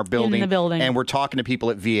here in our building. the building. And we're talking to people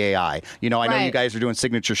at VAI. You know, I know you Right. guys are doing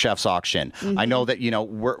Signature Chef's Auction. I know that, you know,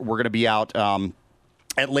 we're going to be out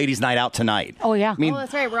at Ladies' Night Out tonight. Oh, yeah. I mean,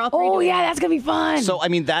 that's right. We're all three Oh, doing yeah, it. that's going to be fun. so, I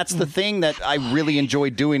mean, that's the thing that I really enjoy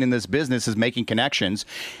doing in this business is making connections.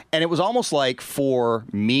 And it was almost like for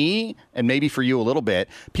me, and maybe for you a little bit,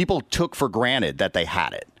 people took for granted that they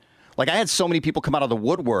had it. Like, I had so many people come out of the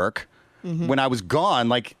woodwork when I was gone,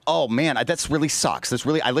 like, oh, man, that's really sucks. I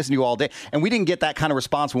listened to you all day. And we didn't get that kind of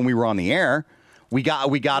response when we were on the air. We got it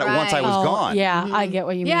once I was gone. Yeah, I get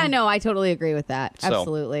what you mean. Yeah, no, I totally agree with that. So-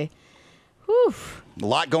 Absolutely. Whew. A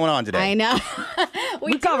lot going on today. I know.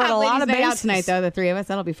 we do covered have a lot Ladies' of Night Out bases. tonight, though, the three of us.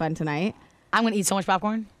 That'll be fun tonight. I'm going to eat so much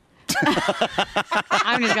popcorn.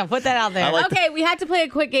 I'm just going to put that out there. I like Okay, we had to play a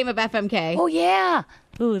quick game of FMK. Oh, yeah.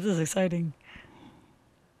 Ooh, this is exciting.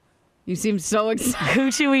 You seem so excited.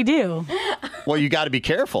 Who should we do? Well, you got to be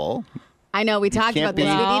careful. I know, we talked can't about this.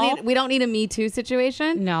 be- No. We don't need a Me Too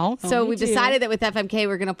situation. No. So Me we Too. decided that with FMK,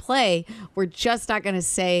 we're going to play. We're just not going to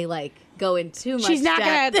say, like, go in too much She's not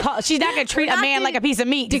depth. gonna. She's not gonna treat We're a not man gonna like a piece of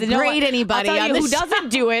meat. 'Cause degrade anybody I'll tell on you the who show. doesn't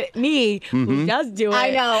do it. Me, who does do it.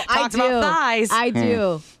 I know. Talks I do. about thighs. I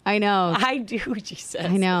do. I know. I do. Jesus.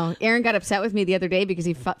 I know. Aaron got upset with me the other day because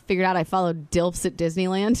he figured out I followed DILFs at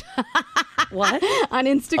Disneyland What? on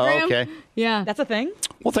Instagram. Oh, okay. Yeah. That's a thing.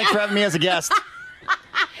 Well, thanks for having me as a guest.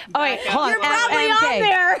 Oh wait, hold on. You're probably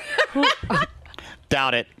FMK. on there.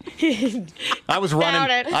 Doubt it. I was running.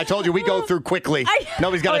 Doubt it. I told you we go through quickly.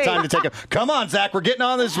 Nobody's got Okay. time to take a. Come on, Zach. We're getting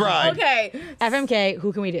on this ride. Okay. FMK.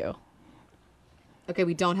 Who can we do? Okay,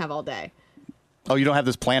 we don't have all day. Oh, you don't have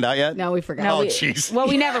this planned out yet? No, we forgot. Oh, jeez. Well,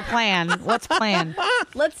 we never plan. What's planned?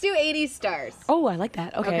 Let's do 80s stars. Oh, I like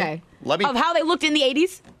that. Okay. Okay. Let me. Of how they looked in the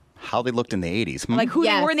 80s? How they looked in the 80s. Like who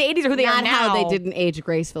Yes. they were in the 80s or who they Not are now? how they didn't age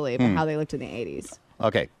gracefully, but how they looked in the 80s.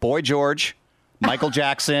 Okay. Boy George, Michael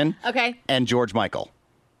Jackson, Okay. and George Michael.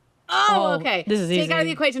 Oh, okay. this is Take easy. out of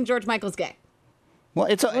the equation George Michael's gay. Well,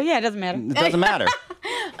 it's Well, yeah, it doesn't matter. it doesn't matter.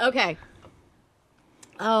 Okay.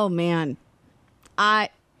 Oh, man.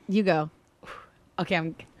 You go. Okay,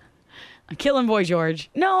 I'm killing Boy George.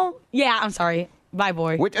 No. Yeah, I'm sorry. Bye,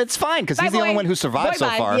 boy. It's fine because Bye, he's the only boy. one who survived Boy, so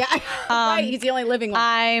bye. far. Yeah. Right. He's the only living one.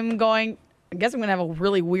 I guess I'm going to have a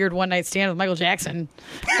really weird one-night stand with Michael Jackson.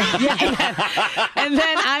 and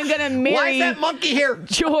then I'm going to marry Why is that monkey here?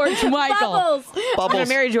 George Michael. Bubbles. I'm going Bubbles. to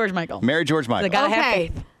marry George Michael. Marry George I Michael. gotta have Okay.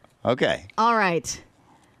 faith. Okay. All right.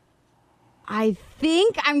 I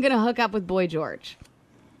think I'm going to hook up with Boy George.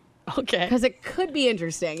 Okay. Because it could be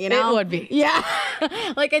interesting, you know? It would be. Yeah.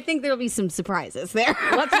 Like, I think there'll be some surprises there.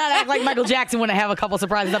 Let's not act like Michael Jackson wouldn't have a couple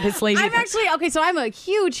surprises up his sleeve. I'm either. actually, okay, so I'm a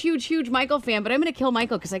huge Michael fan, but I'm going to kill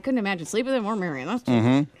Michael because I couldn't imagine sleeping with him or marrying him. That's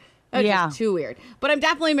too, that's Yeah. just too weird. But I'm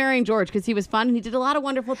definitely marrying George because he was fun and he did a lot of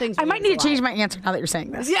wonderful things. I when might he need was to change alive. my answer now that you're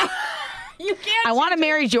saying this. Yeah. You can't. I want to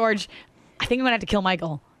marry George. I think I'm gonna have to kill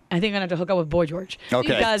Michael. I think I'm gonna have to hook up with Boy George.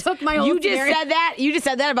 Okay. Because Took my whole you just theory. said that. You just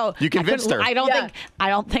said that about. You convinced her. I don't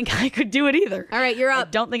Yeah. think I could do it either. All right, you're I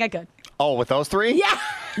up. don't think I could. Oh, with those three? Yeah.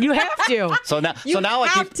 You have to. So now, You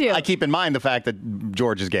have to. I keep in mind the fact that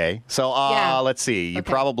George is gay. So Yeah. let's see. You Okay.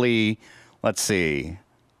 probably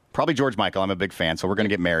George Michael. I'm a big fan, so we're gonna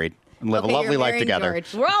get married and live Okay, a lovely you're life marrying together.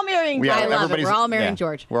 George. We're all marrying. Yeah, I love it. everybody's- We're all marrying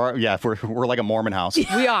yeah. George. We're like a Mormon house.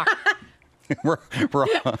 We are. we're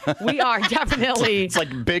We are definitely. it's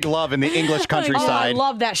like big love in the English Oh, I countryside.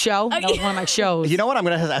 love that show. That was one of my shows. You know what? I'm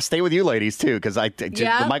gonna stay with you ladies too because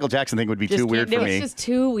Yeah? the Michael Jackson thing would be Just too can't weird do for it. me, It's just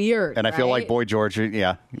too weird. and I feel like right? Boy George.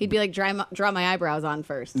 Yeah, He'd be like, draw my eyebrows on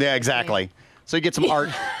first. yeah, exactly. So you get some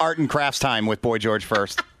art and crafts time with Boy George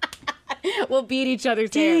first We'll beat each other's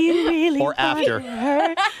Do hair. you really or after.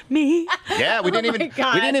 hurt me? Yeah, we didn't my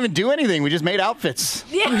God. we didn't even do anything. We just made outfits.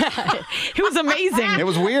 It was amazing. It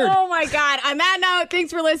was weird. Oh my God. On that note,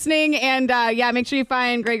 thanks for listening. And yeah, make sure you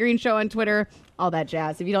find Greg Green Show on Twitter, all that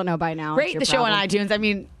jazz. If you don't know by now, it's Rate your the show on problem. iTunes. I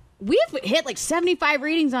mean, We've hit like 75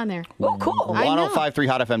 readings on there. oh, cool. I know.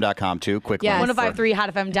 1053hotfm.com too. Quick Yes. link for-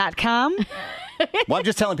 1053hotfm.com. Well, I'm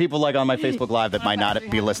just telling people like on my Facebook Live that might not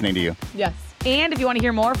be listening to you. Yes. And if you want to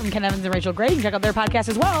hear more from Ken Evans and Rachel Gray, you can check out their podcast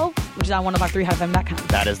as well, which is on 105.3hotfm.com.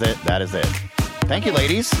 That is it. That is it. Thank you,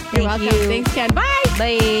 ladies. You're welcome. Thanks, Ken. Bye.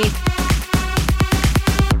 Bye.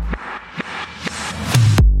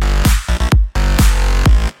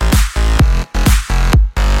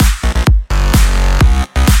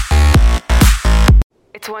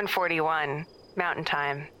 It's 1:41 Mountain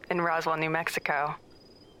Time in Roswell, New Mexico,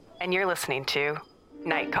 and you're listening to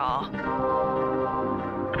Night Call.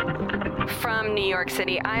 From New York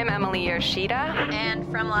City, I'm Emily Yoshida. And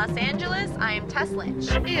from Los Angeles, I am Tess Lynch.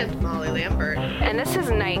 And Molly Lambert. And this is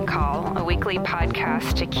Night Call, a weekly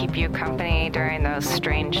podcast to keep you company during those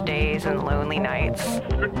strange days and lonely nights.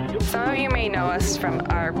 Some of you may know us from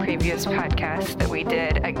our previous podcast that we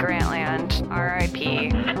did at Grantland,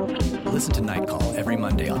 RIP. Listen to Night Call every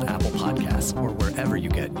Monday on Apple Podcasts or wherever you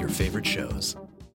get your favorite shows.